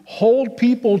to hold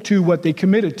people to what they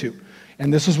committed to.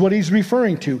 And this is what he's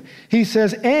referring to. He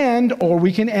says, or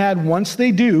we can add, once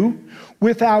they do,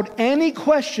 without any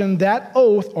question, that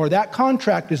oath or that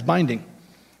contract is binding.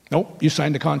 Nope, you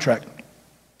signed a contract.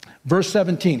 Verse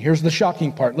 17, here's the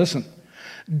shocking part. Listen.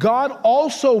 God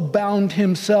also bound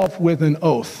himself with an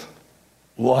oath.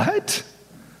 What?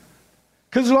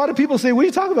 Because a lot of people say, what are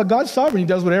you talking about? God's sovereign. He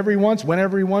does whatever he wants,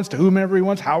 whenever he wants, to whomever he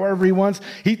wants, however he wants.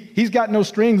 He's got no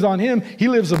strings on him. He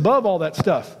lives above all that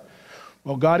stuff.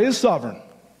 Well, God is sovereign.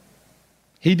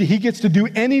 He gets to do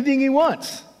anything he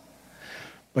wants.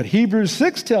 But Hebrews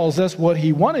 6 tells us what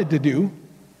he wanted to do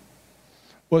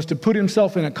was to put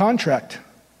himself in a contract.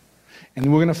 And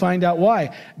we're going to find out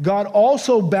why. God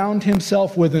also bound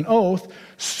himself with an oath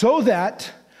so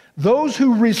that those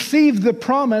who received the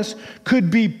promise could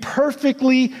be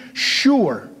perfectly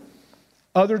sure.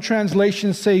 Other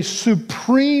translations say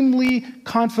supremely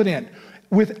confident,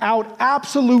 without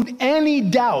absolute any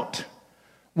doubt.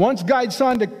 Once God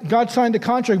signed a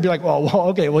contract, be like,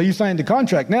 well, you signed a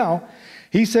contract now.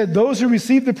 He said those who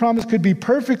received the promise could be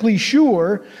perfectly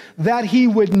sure that he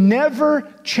would never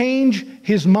change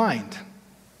his mind.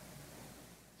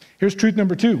 Here's truth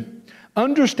number 2.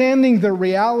 Understanding the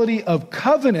reality of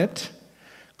covenant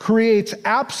creates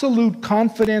absolute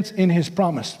confidence in his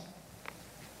promise.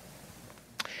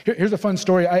 Here's a fun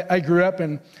story. I grew up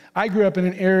in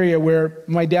an area where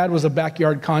my dad was a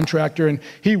backyard contractor, and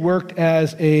he worked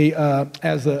as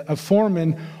a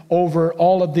foreman over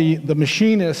all of the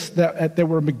machinists that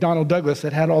were McDonnell Douglas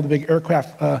that had all the big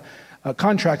aircraft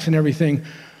contracts and everything.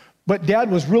 But Dad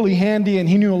was really handy, and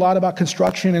he knew a lot about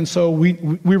construction, and so we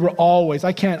were always,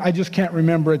 I just can't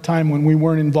remember a time when we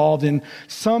weren't involved in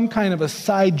some kind of a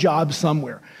side job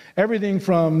somewhere. Everything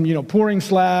from, pouring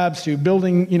slabs to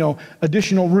building,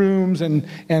 additional rooms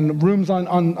and rooms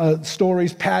on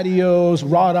stories, patios,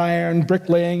 wrought iron,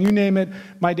 bricklaying, you name it.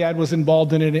 My dad was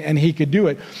involved in it, and he could do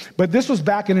it. But this was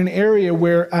back in an area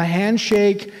where a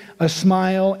handshake, a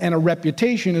smile, and a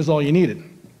reputation is all you needed.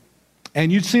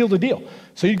 And you'd seal the deal.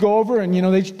 So you'd go over and,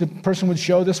 the person would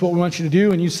show this, what we want you to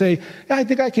do. And you say, yeah, I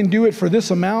think I can do it for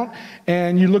this amount.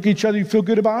 And you look at each other, you feel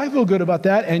good about it. I feel good about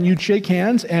that. And you'd shake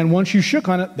hands. And once you shook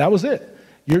on it, that was it.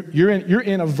 You're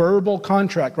in a verbal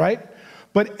contract, right?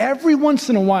 But every once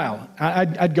in a while,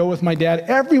 I'd go with my dad.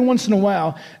 Every once in a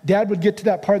while, Dad would get to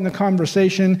that part in the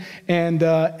conversation, and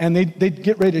they'd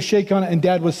get ready to shake on it, and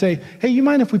Dad would say, hey, you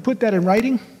mind if we put that in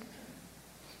writing?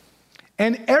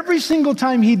 And every single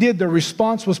time he did, the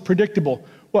response was predictable.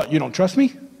 What, you don't trust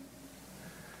me?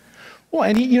 Well,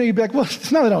 and you'd be like, well,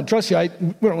 it's not that I don't trust you. We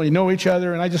don't really know each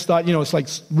other. And I just thought, it's like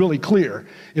really clear.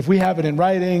 If we have it in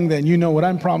writing, then you know what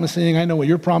I'm promising. I know what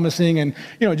you're promising. And,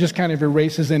 it just kind of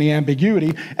erases any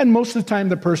ambiguity. And most of the time,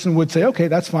 the person would say, okay,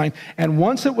 that's fine. And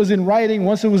once it was in writing,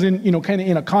 once it was in, kind of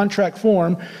in a contract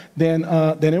form, then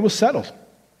it was settled.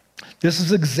 This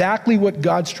is exactly what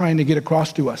God's trying to get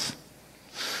across to us.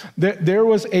 There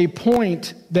was a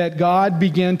point that God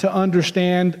began to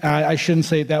understand. I shouldn't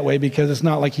say it that way because it's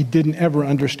not like he didn't ever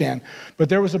understand. But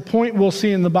there was a point we'll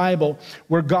see in the Bible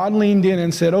where God leaned in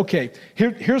and said, okay,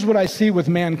 here's what I see with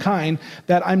mankind,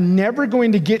 that I'm never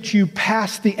going to get you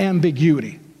past the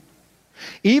ambiguity.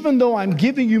 Even though I'm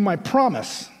giving you my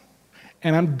promise,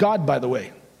 and I'm God, by the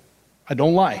way, I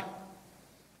don't lie.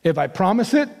 If I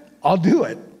promise it, I'll do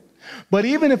it. But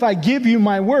even if I give you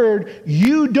my word,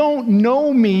 you don't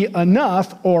know me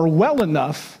enough or well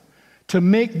enough to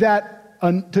make that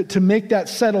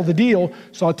settle the deal.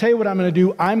 So I'll tell you what I'm going to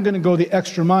do. I'm going to go the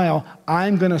extra mile.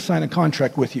 I'm going to sign a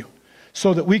contract with you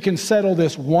so that we can settle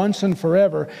this once and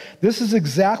forever. This is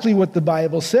exactly what the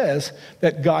Bible says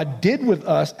that God did with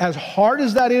us, as hard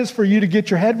as that is for you to get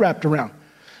your head wrapped around.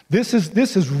 This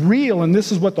is real, and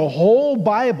this is what the whole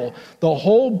Bible, the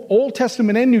whole Old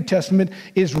Testament and New Testament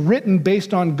is written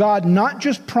based on God not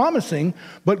just promising,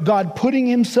 but God putting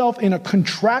himself in a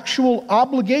contractual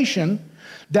obligation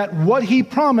that what he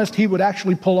promised he would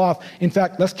actually pull off. In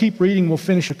fact, let's keep reading. We'll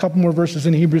finish a couple more verses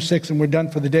in Hebrews 6 and we're done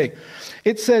for the day.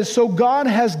 It says, so God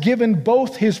has given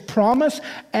both his promise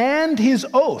and his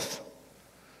oath.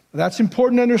 That's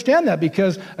important to understand that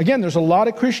because, again, there's a lot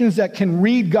of Christians that can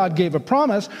read God gave a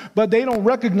promise, but they don't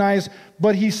recognize,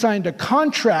 but he signed a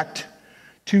contract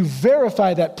to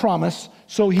verify that promise,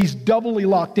 so he's doubly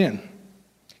locked in.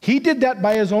 He did that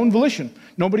by his own volition.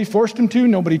 Nobody forced him to.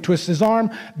 Nobody twisted his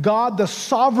arm. God, the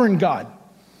sovereign God,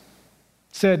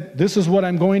 said, this is what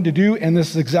I'm going to do, and this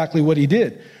is exactly what he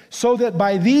did. So that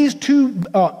by these two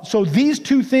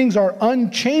things are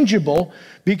unchangeable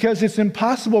because it's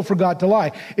impossible for God to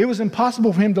lie. It was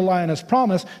impossible for him to lie on his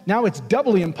promise. Now it's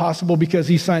doubly impossible because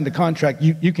he signed a contract.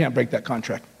 You can't break that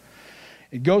contract.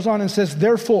 It goes on and says,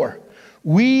 therefore,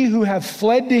 we who have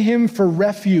fled to him for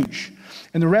refuge.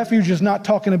 And the refuge is not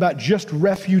talking about just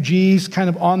refugees kind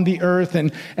of on the earth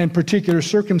and particular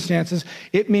circumstances.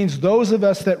 It means those of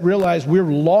us that realize we're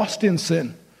lost in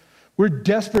sin. We're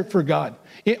desperate for God.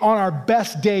 On our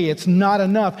best day, it's not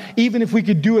enough. Even if we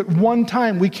could do it one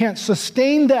time, we can't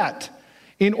sustain that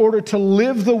in order to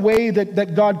live the way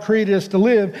that God created us to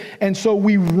live. And so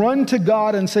we run to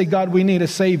God and say, God, we need a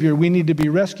Savior. We need to be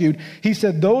rescued. He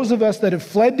said, those of us that have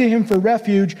fled to him for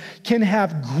refuge can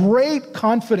have great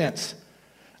confidence.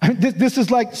 I mean, this is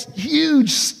like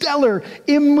huge, stellar,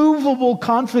 immovable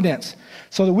confidence.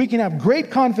 So that we can have great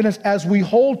confidence as we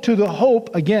hold to the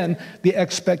hope, again, the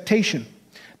expectation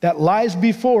that lies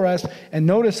before us. And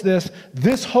notice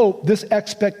this hope, this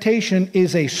expectation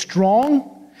is a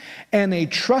strong and a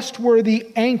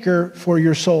trustworthy anchor for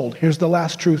your soul. Here's the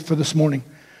last truth for this morning.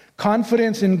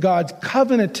 Confidence in God's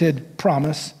covenanted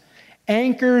promise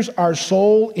anchors our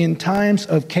soul in times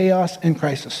of chaos and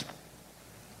crisis.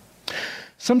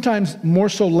 Sometimes more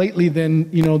so lately than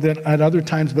at other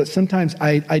times, but sometimes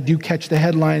I do catch the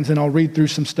headlines and I'll read through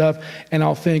some stuff and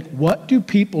I'll think, what do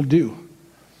people do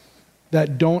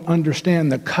that don't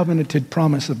understand the covenanted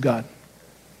promise of God?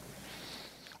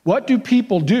 What do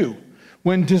people do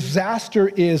when disaster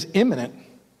is imminent,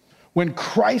 when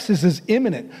crisis is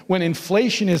imminent, when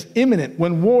inflation is imminent,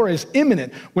 when war is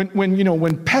imminent,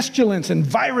 when pestilence and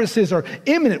viruses are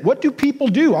imminent? What do people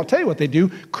do? I'll tell you what they do.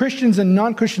 Christians and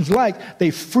non-Christians alike, they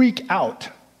freak out.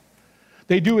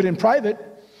 They do it in private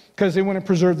because they want to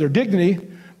preserve their dignity,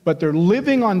 but they're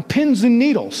living on pins and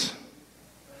needles.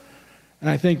 And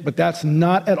I think, but that's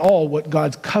not at all what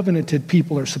God's covenanted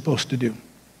people are supposed to do.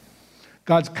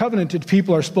 God's covenanted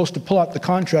people are supposed to pull out the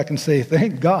contract and say,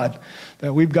 thank God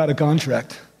that we've got a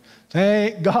contract.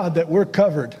 Thank God that we're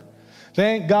covered.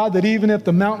 Thank God that even if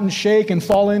the mountains shake and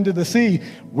fall into the sea,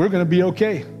 we're going to be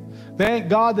okay. Thank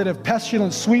God that if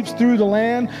pestilence sweeps through the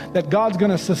land, that God's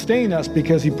going to sustain us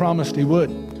because he promised he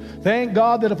would. Thank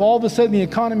God that if all of a sudden the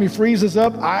economy freezes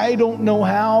up, I don't know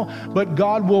how, but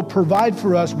God will provide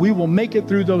for us. We will make it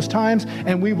through those times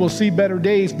and we will see better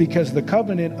days because the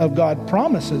covenant of God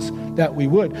promises that we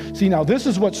would. See, now this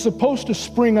is what's supposed to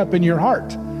spring up in your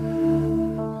heart.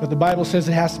 But the Bible says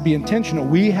it has to be intentional.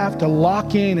 We have to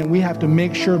lock in and we have to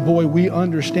make sure, boy, we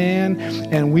understand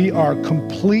and we are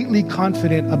completely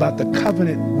confident about the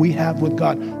covenant we have with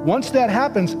God. Once that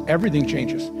happens, everything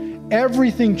changes.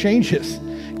 Everything changes.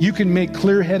 You can make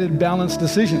clear-headed, balanced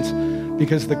decisions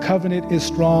because the covenant is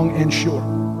strong and sure.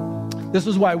 This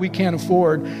is why we can't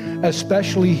afford,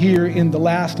 especially here in the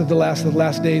last of the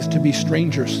last days, to be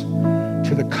strangers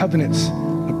to the covenants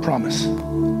of promise.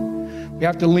 We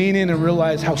have to lean in and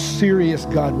realize how serious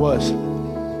God was,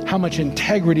 how much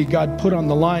integrity God put on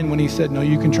the line when he said, no,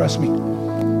 you can trust me.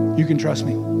 You can trust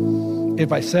me.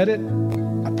 If I said it,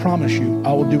 I promise you,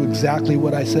 I will do exactly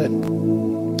what I said.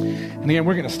 And again,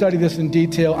 we're going to study this in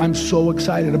detail. I'm so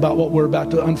excited about what we're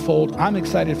about to unfold. I'm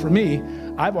excited for me.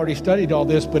 I've already studied all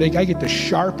this, but I get to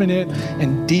sharpen it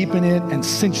and deepen it and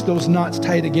cinch those knots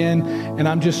tight again. And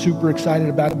I'm just super excited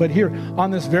about it. But here on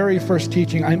this very first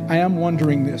teaching, I am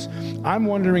wondering this. I'm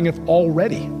wondering if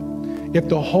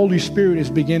the Holy Spirit is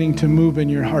beginning to move in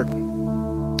your heart.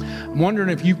 I'm wondering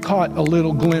if you caught a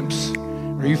little glimpse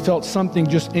or you felt something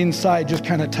just inside just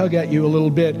kind of tug at you a little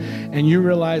bit, and you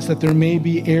realize that there may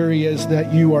be areas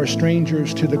that you are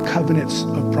strangers to the covenants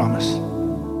of promise.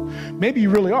 Maybe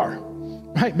you really are,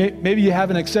 right? Maybe you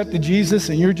haven't accepted Jesus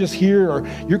and you're just here, or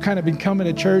you're kind of been coming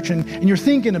to church and you're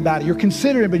thinking about it, you're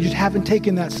considering it, but you just haven't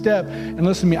taken that step. And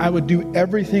listen to me, I would do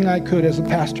everything I could as a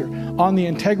pastor on the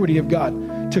integrity of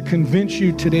God to convince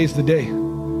you today's the day.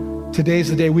 Today's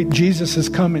the day. Jesus is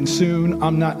coming soon.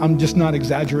 I'm just not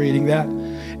exaggerating that.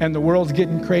 And the world's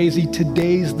getting crazy.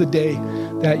 Today's the day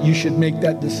that you should make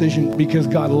that decision because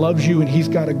God loves you and he's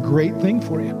got a great thing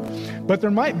for you. But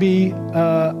there might be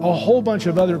a whole bunch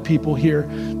of other people here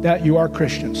that you are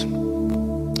Christians.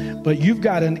 But you've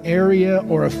got an area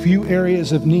or a few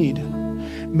areas of need.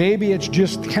 Maybe it's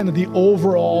just kind of the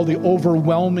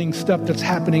overwhelming stuff that's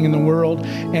happening in the world,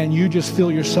 and you just feel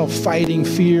yourself fighting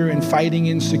fear and fighting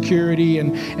insecurity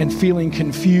and feeling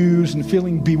confused and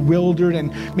feeling bewildered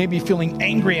and maybe feeling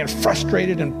angry and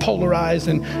frustrated and polarized,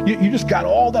 and you just got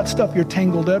all that stuff you're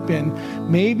tangled up in.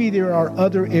 Maybe there are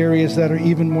other areas that are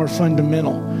even more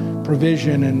fundamental.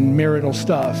 Provision and marital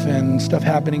stuff and stuff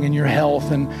happening in your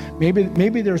health. And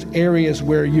maybe there's areas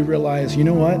where you realize, you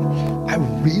know what? I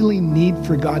really need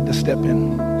for God to step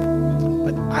in,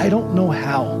 but I don't know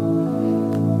how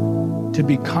to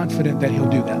be confident that he'll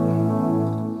do that.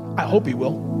 I hope he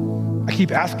will. I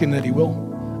keep asking that he will.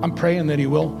 I'm praying that he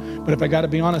will. But if I got to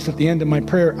be honest, at the end of my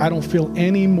prayer, I don't feel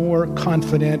any more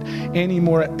confident, any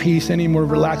more at peace, any more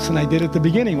relaxed than I did at the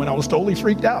beginning when I was totally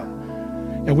freaked out.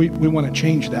 And we want to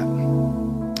change that.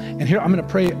 And here, I'm going to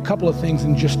pray a couple of things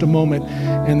in just a moment,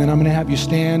 and then I'm going to have you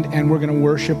stand, and we're going to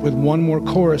worship with one more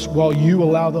chorus while you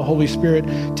allow the Holy Spirit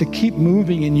to keep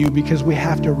moving in you, because we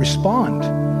have to respond,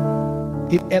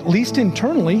 at least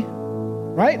internally,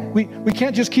 right? We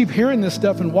can't just keep hearing this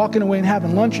stuff and walking away and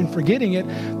having lunch and forgetting it.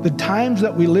 The times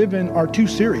that we live in are too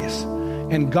serious,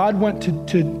 and God went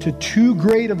to too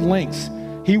great of lengths.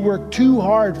 He worked too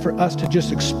hard for us to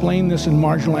just explain this and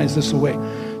marginalize this away.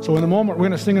 So in a moment, we're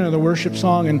going to sing another worship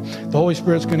song, and the Holy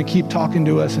Spirit's going to keep talking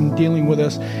to us and dealing with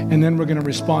us, and then we're going to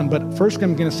respond. But first,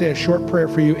 I'm going to say a short prayer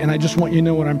for you, and I just want you to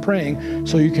know what I'm praying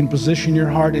so you can position your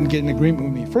heart and get in agreement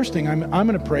with me. First thing, I'm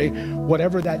going to pray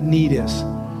whatever that need is,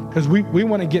 because we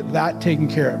want to get that taken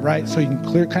care of, right? So you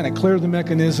can clear the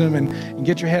mechanism and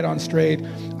get your head on straight.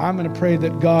 I'm going to pray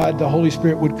that God, the Holy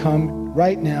Spirit, would come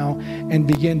right now and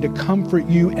begin to comfort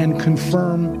you and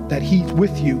confirm that he's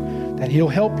with you, that he'll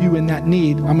help you in that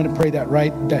need. I'm going to pray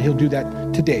that he'll do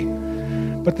that today.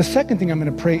 But the second thing I'm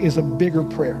going to pray is a bigger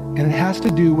prayer, and it has to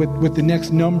do with the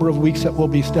next number of weeks that we'll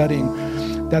be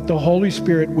studying, that the Holy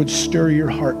Spirit would stir your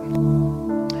heart,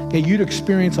 that you'd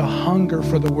experience a hunger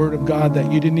for the Word of God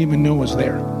that you didn't even know was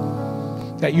there,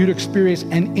 that you'd experience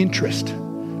an interest,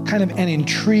 kind of an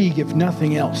intrigue, if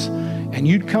nothing else. And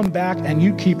you'd come back and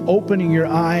you'd keep opening your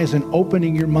eyes and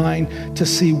opening your mind to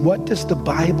see, what does the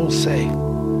Bible say?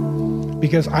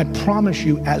 Because I promise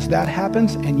you, as that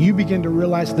happens and you begin to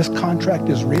realize this contract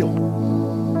is real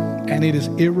and it is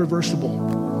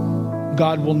irreversible,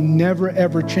 God will never,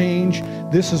 ever change.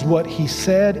 This is what he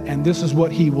said, and this is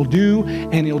what he will do,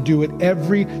 and he'll do it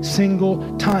every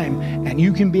single time. And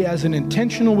you can be as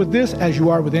intentional with this as you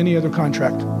are with any other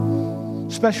contract.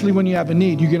 Especially when you have a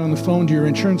need, you get on the phone to your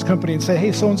insurance company and say,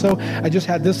 hey, so-and-so, I just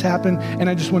had this happen, and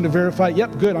I just wanted to verify,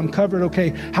 yep, good, I'm covered,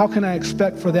 okay. How can I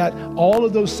expect for that? All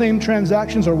of those same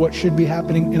transactions are what should be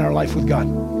happening in our life with God.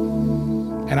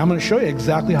 And I'm going to show you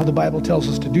exactly how the Bible tells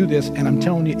us to do this, and I'm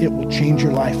telling you, it will change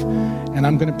your life. And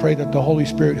I'm going to pray that the Holy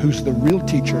Spirit, who's the real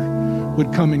teacher,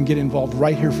 would come and get involved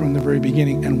right here from the very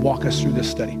beginning and walk us through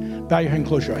this study. Bow your head and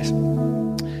close your eyes.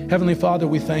 Heavenly Father,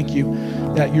 we thank you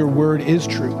that your word is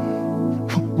true.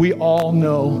 We all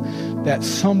know that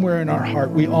somewhere in our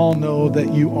heart, we all know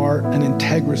that you are an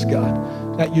integrous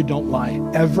God, that you don't lie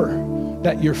ever,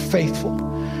 that you're faithful.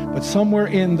 But somewhere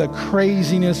in the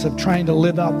craziness of trying to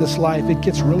live out this life, it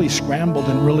gets really scrambled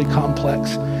and really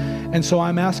complex. And so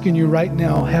I'm asking you right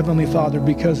now, Heavenly Father,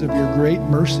 because of your great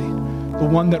mercy, the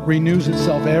one that renews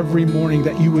itself every morning,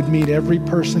 that you would meet every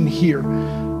person here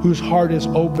whose heart is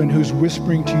open, who's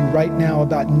whispering to you right now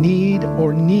about need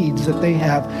or needs that they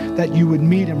have, that you would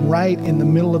meet them right in the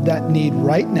middle of that need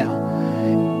right now.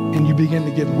 And you begin to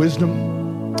give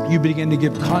wisdom, you begin to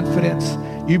give confidence,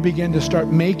 you begin to start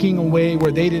making a way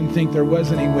where they didn't think there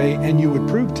was any way, and you would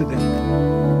prove to them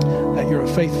that you're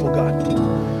a faithful God.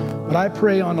 But I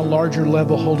pray on a larger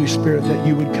level, Holy Spirit, that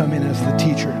you would come in as the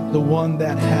teacher, the one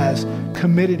that has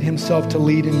committed himself to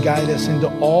lead and guide us into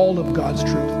all of God's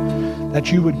truth, that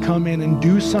you would come in and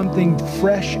do something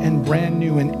fresh and brand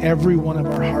new in every one of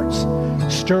our hearts.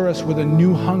 Stir us with a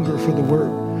new hunger for the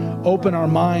word. Open our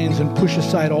minds and push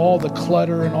aside all the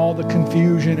clutter and all the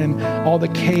confusion and all the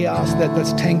chaos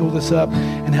that's tangled us up,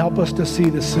 and help us to see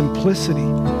the simplicity,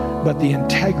 but the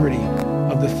integrity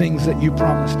of the things that you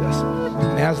promised us.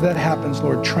 And as that happens,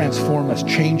 Lord, transform us,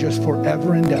 change us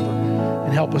forever and ever,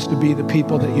 and help us to be the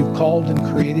people that you've called and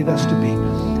created us to be.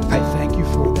 I thank you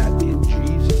for that in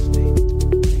Jesus' name.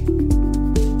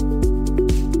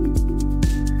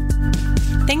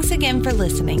 Thanks again for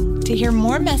listening. To hear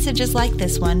more messages like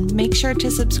this one, make sure to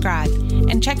subscribe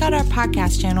and check out our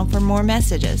podcast channel for more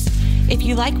messages. If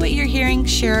you like what you're hearing,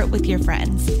 share it with your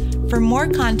friends. For more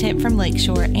content from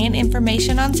Lakeshore and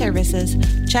information on services,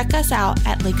 check us out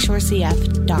at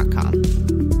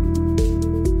lakeshorecf.com.